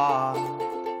on the heart.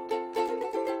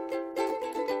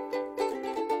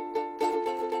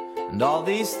 And all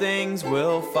these things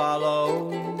will follow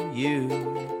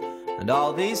you. And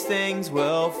all these things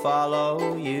will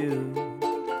follow you.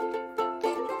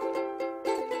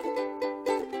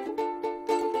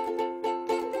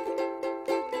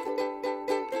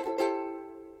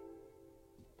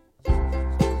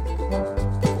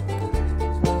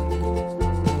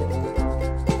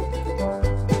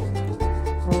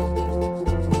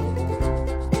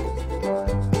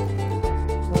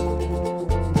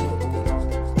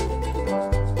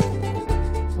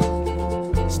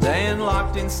 Staying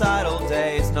locked inside all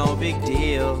day is no big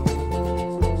deal.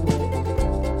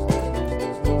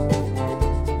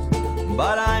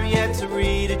 But I'm yet to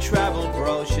read a travel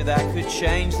brochure that could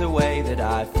change the way that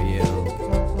I feel.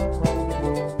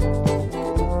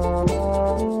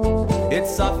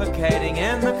 It's suffocating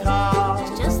in the car.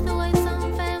 It's just the way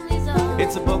some families are.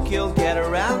 It's a book you'll get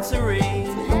around to read. It's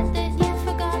a pet that you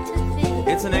forgot to feed.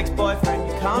 It's an ex-boyfriend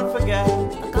you can't forget.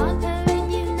 A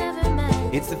godparent you never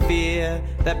met. It's the fear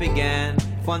that began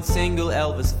if one single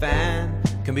Elvis fan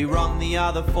can be wrong, the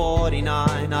other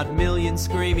 49 odd million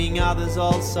screaming others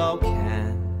also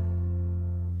can.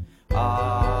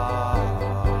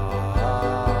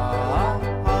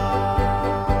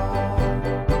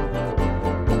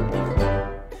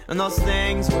 And those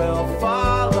things will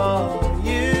follow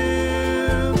you.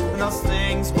 And those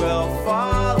things will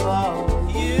follow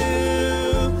you.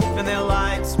 And their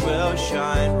lights will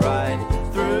shine right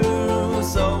through.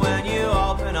 So when you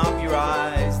open up your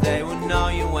eyes, they will know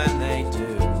you when they do.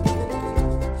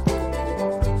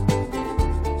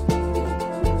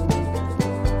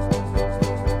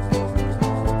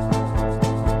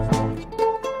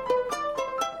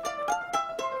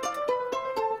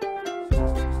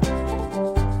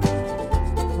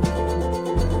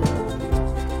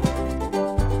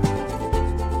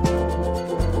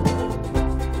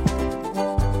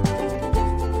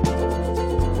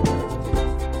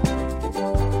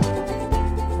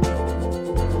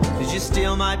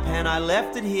 My pen, I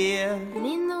left it here. You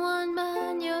mean the one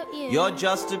behind your ear? You're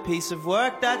just a piece of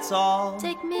work, that's all.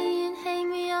 Take me and hang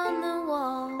me on the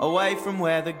wall. Away from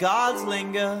where the gods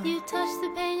linger. You touch the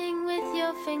painting with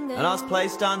your finger. And I was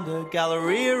placed under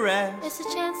gallery arrest. It's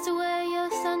a chance to wear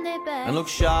your Sunday best. And look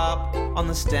sharp on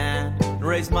the stand. And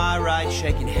raise my right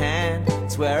shaking hand.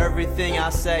 Swear everything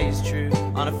I say is true.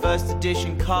 On a first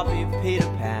edition copy of Peter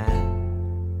Pan.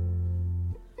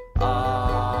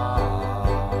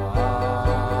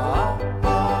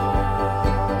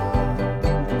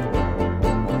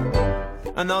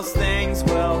 And those things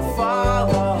will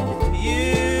follow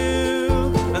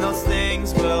you, and those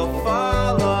things will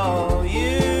follow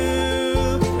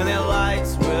you, and their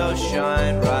lights will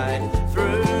shine right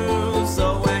through.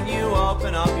 So when you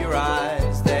open up your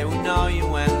eyes, they will know you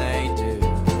when they do.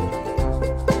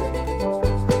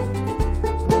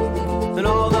 And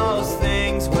all those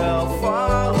things will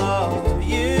follow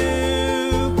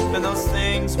you, and those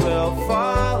things will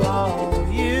follow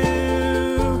you,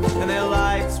 and their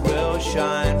lights will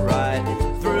shine right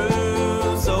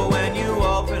through. So when you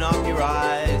open up your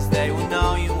eyes, they will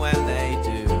know you when they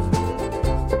do.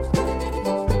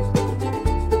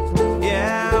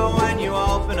 Yeah, when you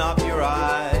open up your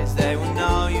eyes, they will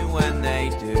know you when they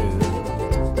do.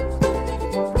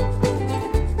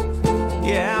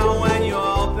 Yeah, when you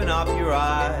open up your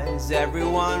eyes,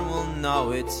 everyone will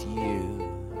know it's you.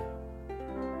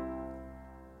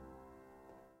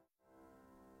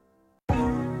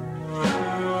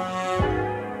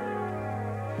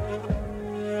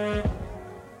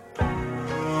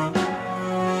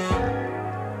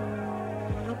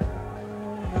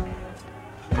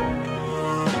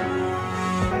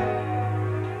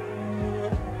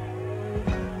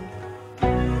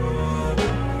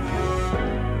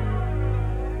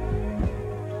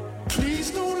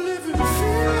 Please don't live in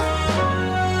fear.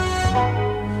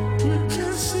 We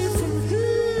can see from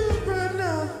here right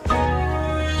now.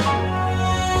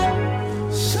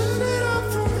 Shut it up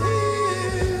from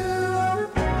here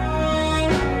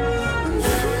and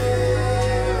free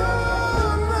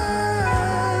your mind.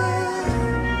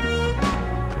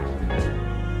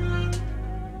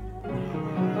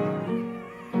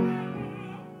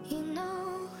 You know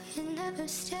it never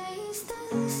stays the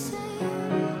same.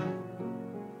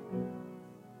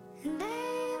 And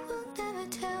they will never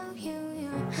tell you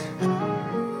you're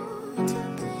all to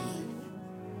blame.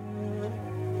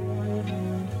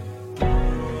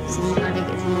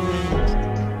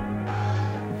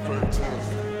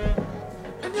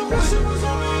 And your mission was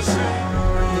only a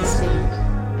shame.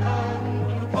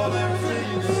 All everything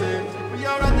you said, we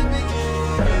are at the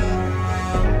beginning.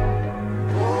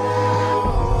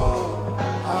 Oh,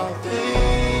 how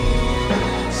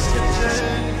things can change.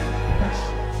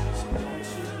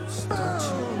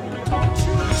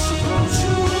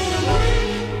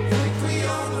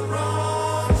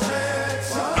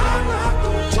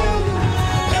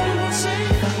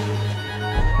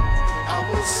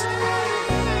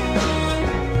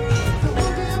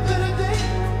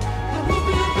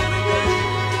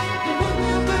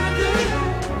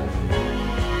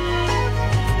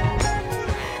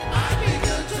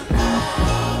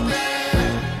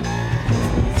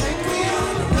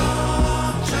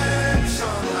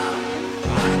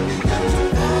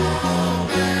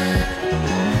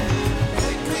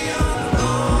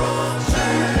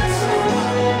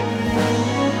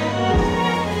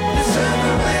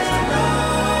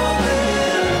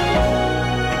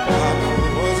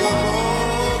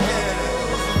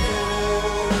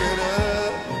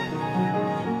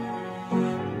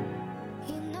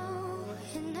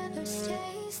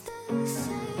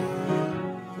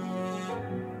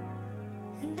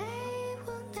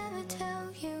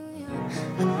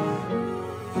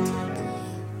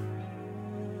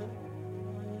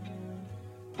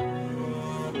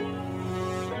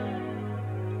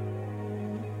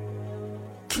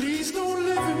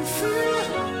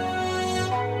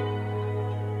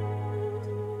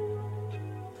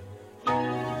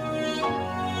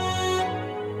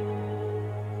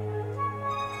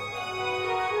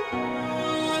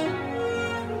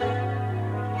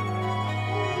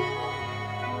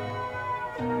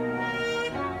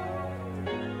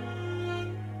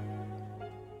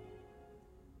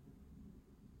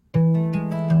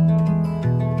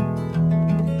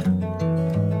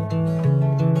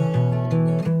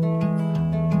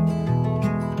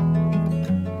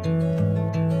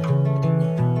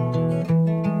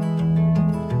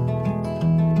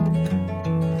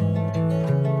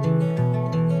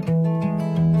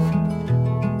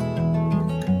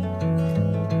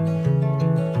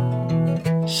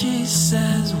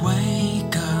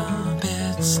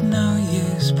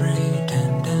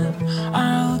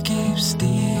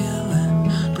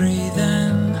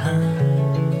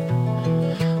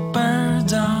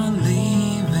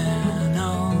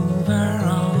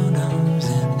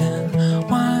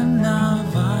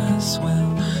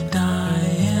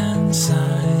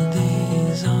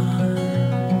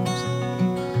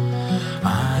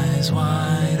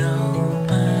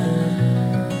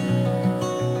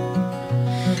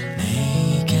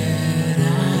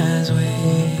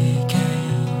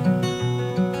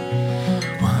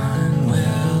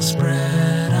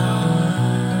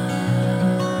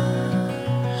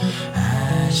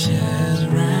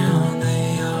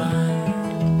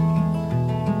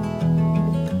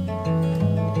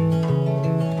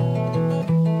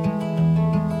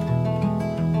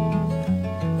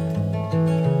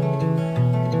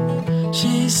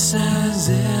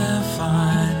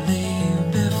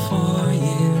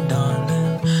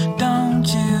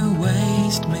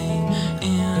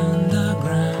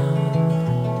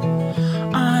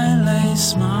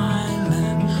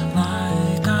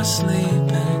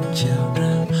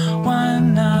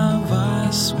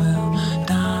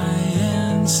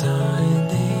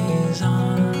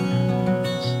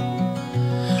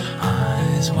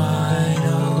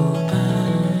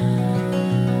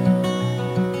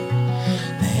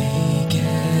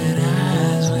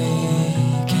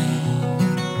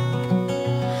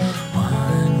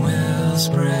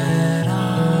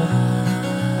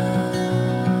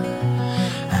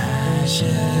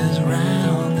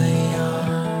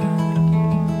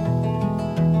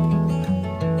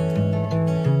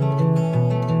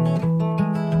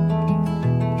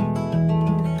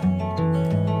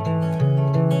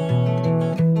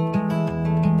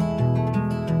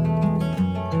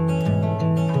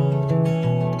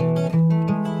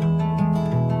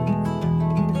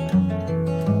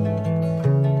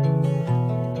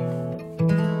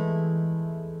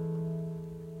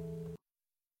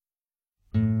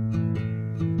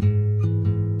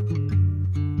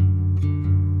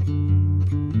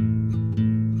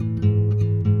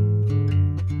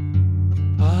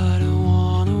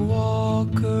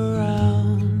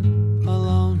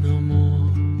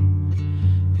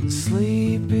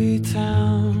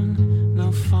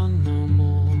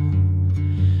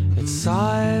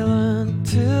 silent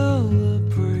till the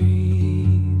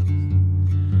breeze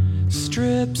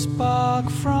strips bark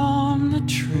from the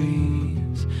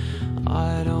trees.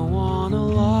 I don't wanna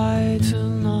lie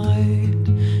tonight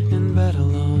in bed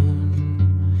alone,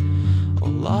 or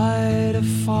light a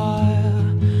fire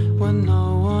when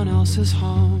no one else is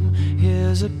home.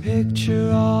 Here's a picture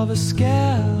of a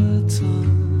skeleton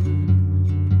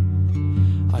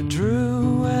I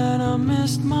drew when I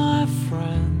missed my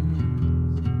friend.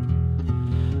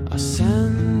 I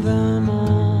send them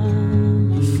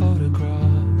on a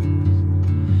photograph.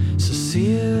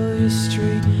 Cecilia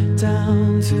Street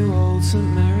down to Old St.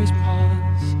 Mary's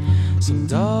Pass. Some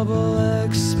double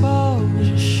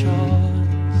exposure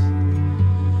shots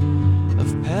of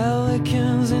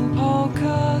pelicans in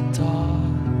polka dots.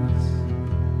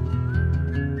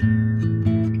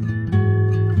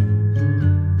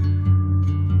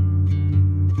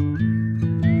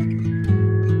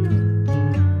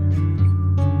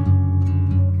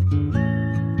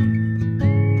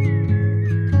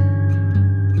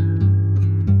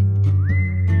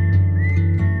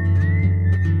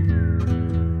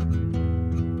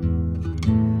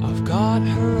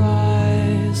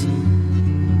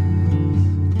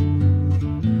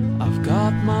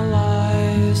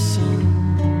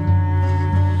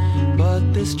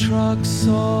 This truck's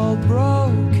all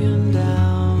broken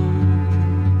down,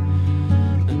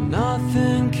 and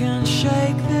nothing can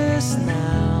shake this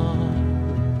now.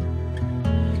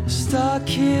 Stuck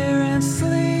here in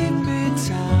Sleepy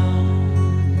Town.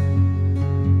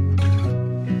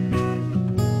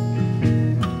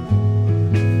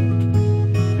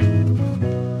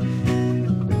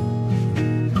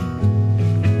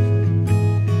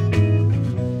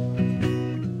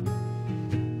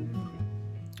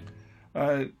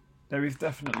 There is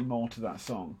definitely more to that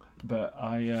song, but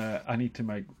I need to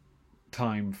make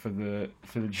time for the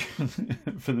for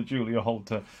the Julia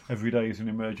Holter "Every Day Is an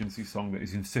Emergency" song that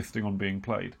is insisting on being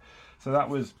played. So that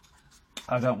was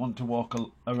 "I Don't Want to Walk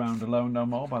Around Alone No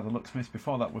More" by the Lucksmiths.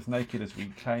 Before that was "Naked As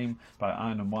We Came" by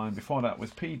Iron and Wine. Before that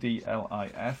was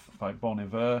 "PDLIF" by Bon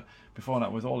Iver. Before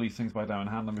that was "All These Things" by Darren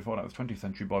Hanlon. Before that was "20th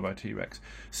Century Boy" by T-Rex.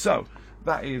 So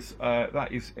that is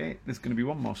it. There's going to be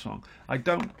one more song. I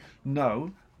don't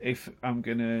know if I'm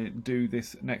going to do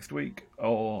this next week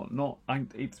or not.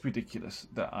 It's ridiculous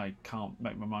that I can't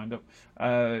make my mind up.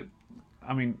 I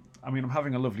mean, I'm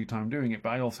having a lovely time doing it, but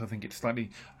I also think it's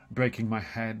slightly breaking my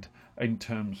head in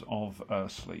terms of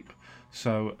sleep.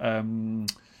 So,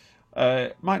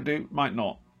 might do, might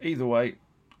not. Either way,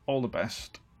 all the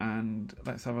best, and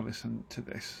let's have a listen to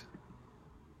this.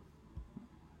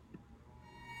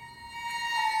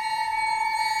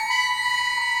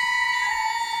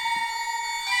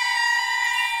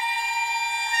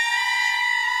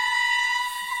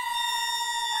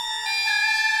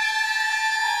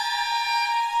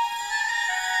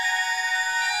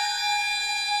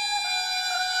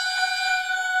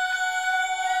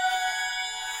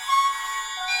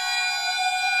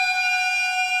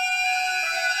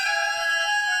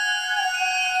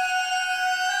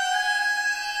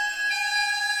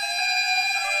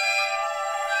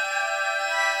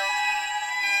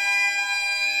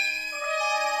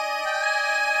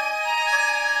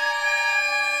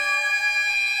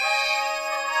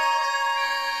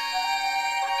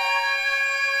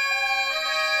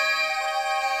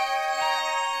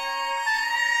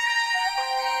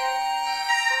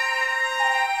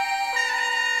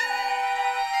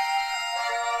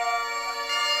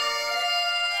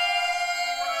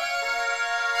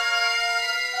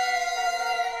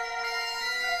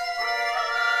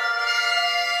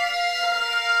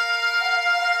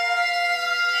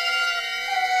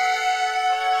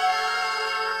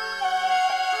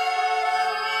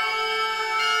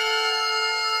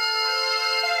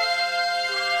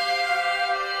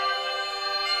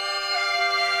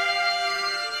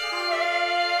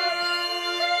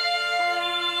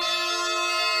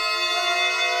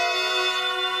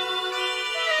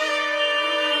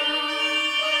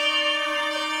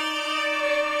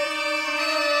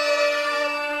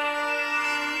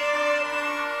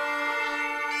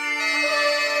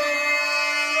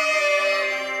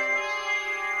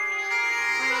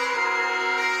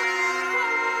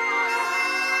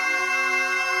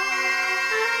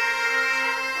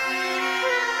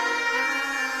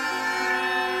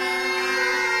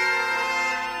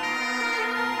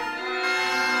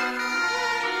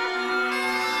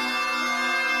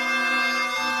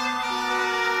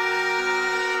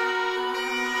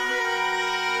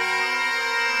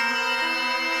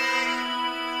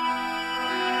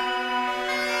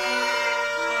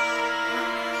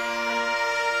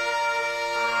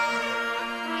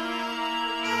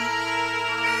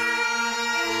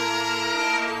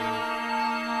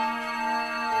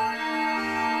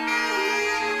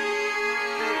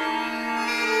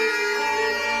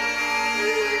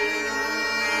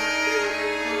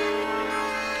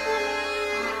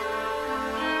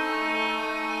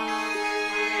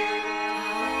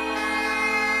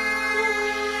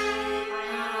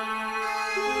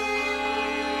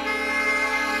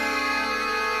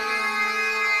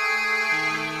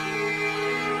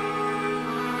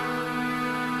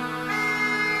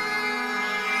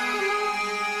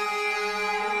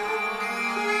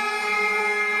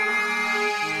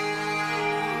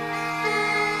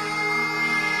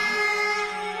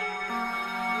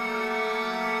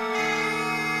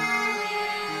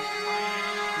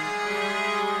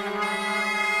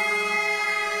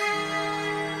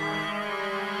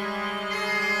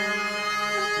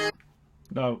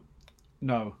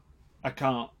 No, I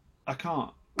can't. I can't.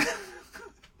 I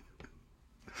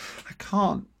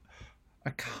can't. I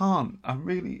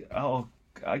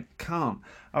can't.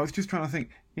 I was just trying to think,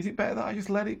 is it better that I just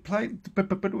let it play?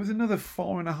 But it was another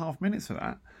 4.5 minutes of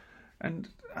that. And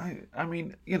I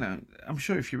mean, you know, I'm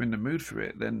sure if you're in the mood for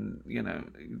it, then, you know,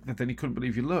 then you couldn't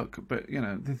believe your luck. But, you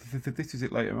know, this is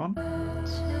it later on.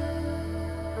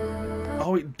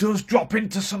 Oh, it does drop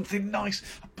into something nice.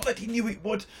 I bloody knew it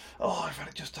would. Oh, if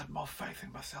I'd just had more faith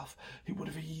in myself, it would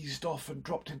have eased off and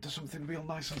dropped into something real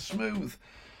nice and smooth.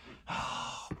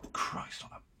 Oh, Christ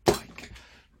on a bike.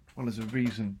 Well, there's a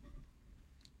reason.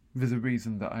 There's a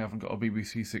reason that I haven't got a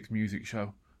BBC Six music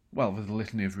show. Well, there's a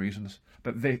litany of reasons.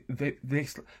 But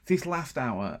this last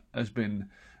hour has been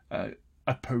a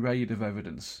parade of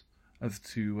evidence as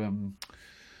to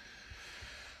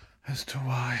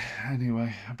why.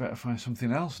 Anyway, I better find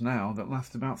something else now that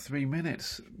lasts about 3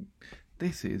 minutes.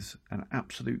 This is an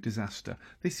absolute disaster.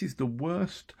 This is the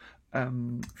worst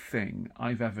thing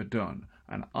I've ever done.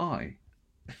 And I've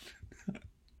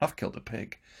killed a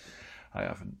pig. I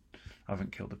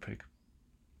haven't killed a pig.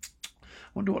 I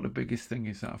wonder what the biggest thing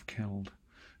is that I've killed.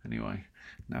 Anyway,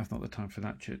 now's not the time for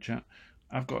that chit chat.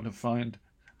 I've got to find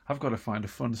a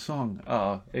fun song.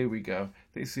 Here we go.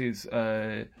 This is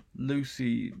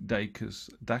Lucy Dacus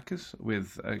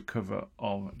with a cover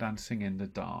of Dancing in the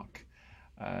Dark.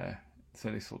 So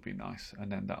this will be nice,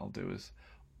 and then that'll do us.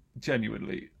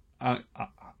 Genuinely, I'm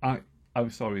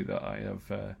sorry that I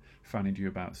have fannied you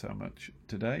about so much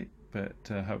today, but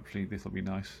hopefully this will be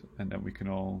nice, and then we can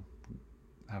all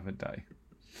have a day.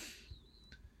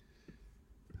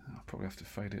 I'll probably have to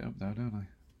fade it up though, don't I?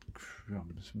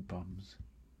 Crumbs and bums.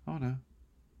 Oh no.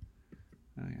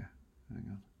 Oh yeah. Hang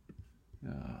on.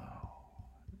 Oh.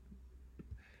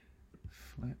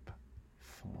 Flip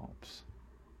flops.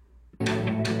 And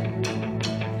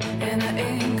I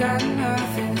ain't got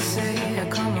nothing to say. I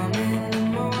come home in the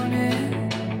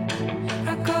morning,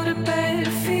 I go to bed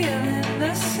feeling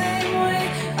the same way.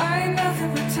 I ain't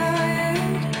nothing but tired.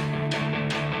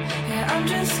 Yeah, I'm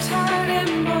just tired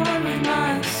and bored with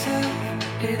myself.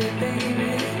 Hey there,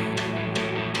 baby,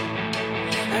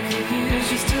 I could use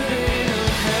just a little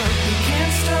help. You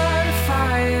can't start a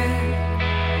fire.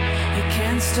 You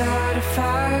can't start a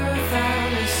fire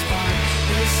without a spark.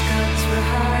 These guns were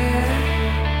higher,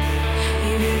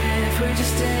 even if we're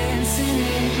just dancing in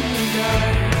the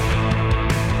dark.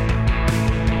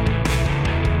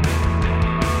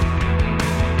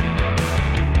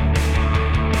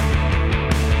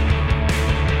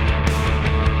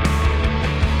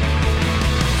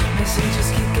 Messages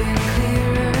keep getting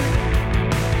clearer.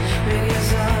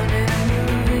 Radio's on and I'm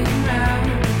moving round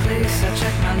the place. I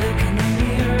check my look in the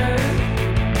mirror.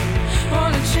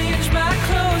 Wanna change my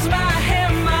clothes, my hair,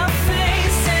 my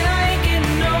face, and I ain't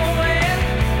getting nowhere.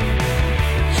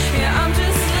 Yeah, I'm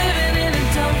just living in a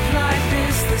dump like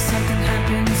this. There's something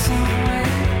happening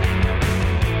somewhere.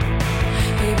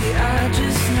 Maybe I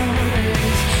just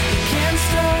noticed. You can't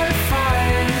start a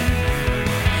fire.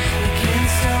 You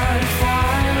can't start a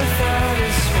fire without a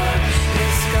spark.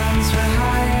 These guns were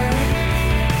higher,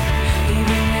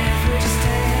 even if we're just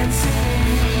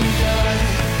dancing in the dark.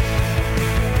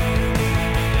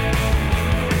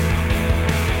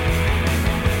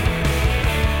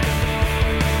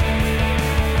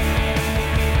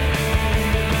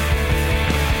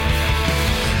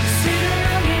 Sit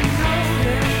around getting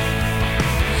older.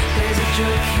 There's a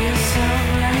joke here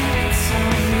somewhere, it's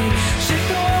on me. Shake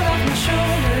the world off my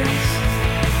shoulders.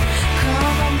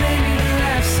 Come on, baby, the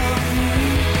laughs on me.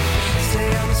 Stay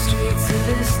on the streets of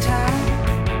this town.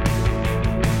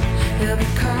 They'll be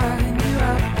carving you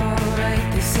up, alright.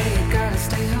 They say you gotta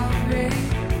stay hungry.